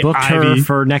because I booked her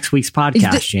for next week's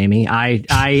podcast, Jamie.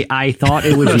 I thought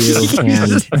it was you,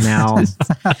 and now,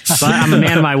 but I'm a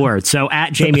man of my word. So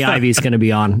at Jamie Ivey is going to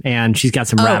be on, and she's got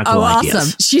some radical ideas.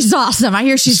 Awesome. She's awesome. I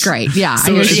hear she's great. Yeah.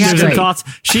 So I hear she had some thoughts.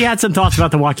 She had some thoughts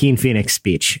about the Joaquin Phoenix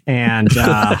speech, and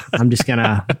I'm just going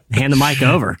to hand the mic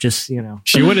over. Just,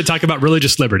 She wanted to talk about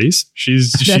religious liberties. She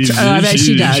does.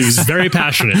 She's very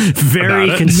passionate.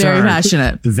 Very concerned. Very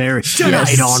passionate.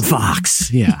 Tonight on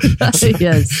Fox. Yeah.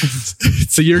 Yes.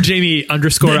 So you're Jamie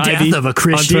 _Ivey. The death of a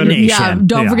Christian nation. Yeah.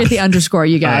 Don't forget the underscore,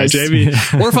 you guys. Jamie.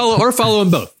 Or follow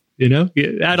them both.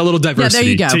 Add a little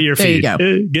diversity to your feed.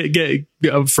 There you go.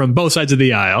 Get from both sides of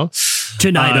the aisle.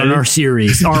 Tonight on our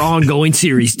ongoing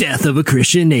series, Death of a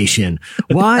Christian Nation,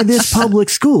 why this public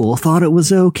school thought it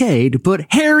was okay to put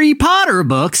Harry Potter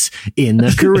books in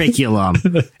the curriculum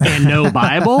and no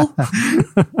Bible.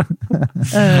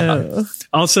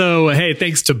 Also, hey,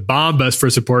 thanks to Bombas for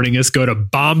supporting us. Go to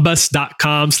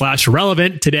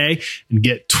bombas.com/relevant today and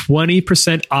get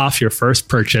 20% off your first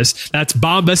purchase. That's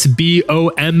Bombas,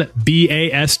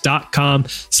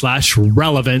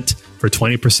 BOMBAS.com/relevant for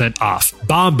 20% off.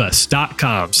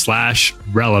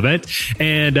 Bombas.com/relevant.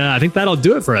 And I think that'll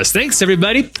do it for us. Thanks,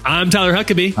 everybody. I'm Tyler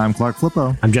Huckabee. I'm Clark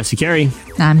Flippo. I'm Jesse Carey.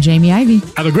 I'm Jamie Ivey.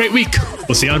 Have a great week.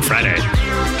 We'll see you on Friday.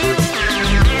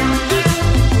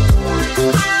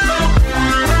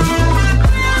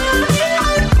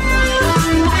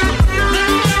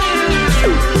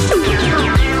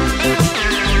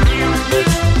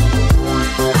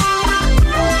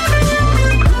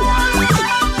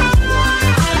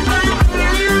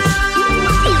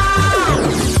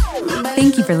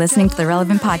 Thank you for listening to the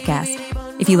Relevant Podcast.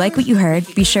 If you like what you heard,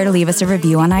 be sure to leave us a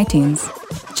review on iTunes.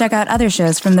 Check out other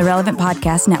shows from the Relevant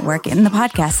Podcast Network in the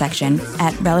podcast section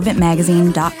at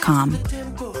relevantmagazine.com.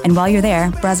 And while you're there,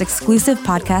 browse exclusive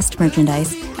podcast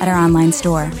merchandise at our online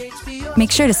store.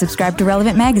 Make sure to subscribe to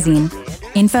Relevant Magazine.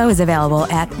 Info is available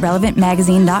at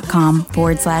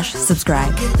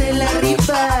relevantmagazine.com/subscribe.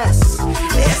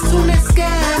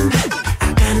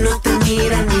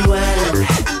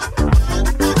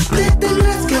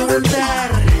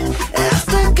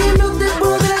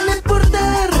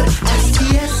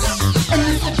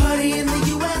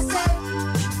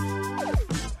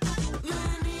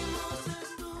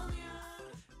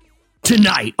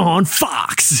 Tonight on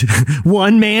Fox,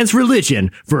 one man's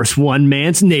religion versus one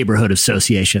man's neighborhood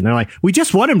association. They're like, we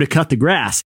just want him to cut the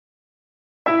grass.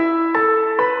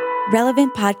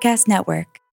 Relevant Podcast Network.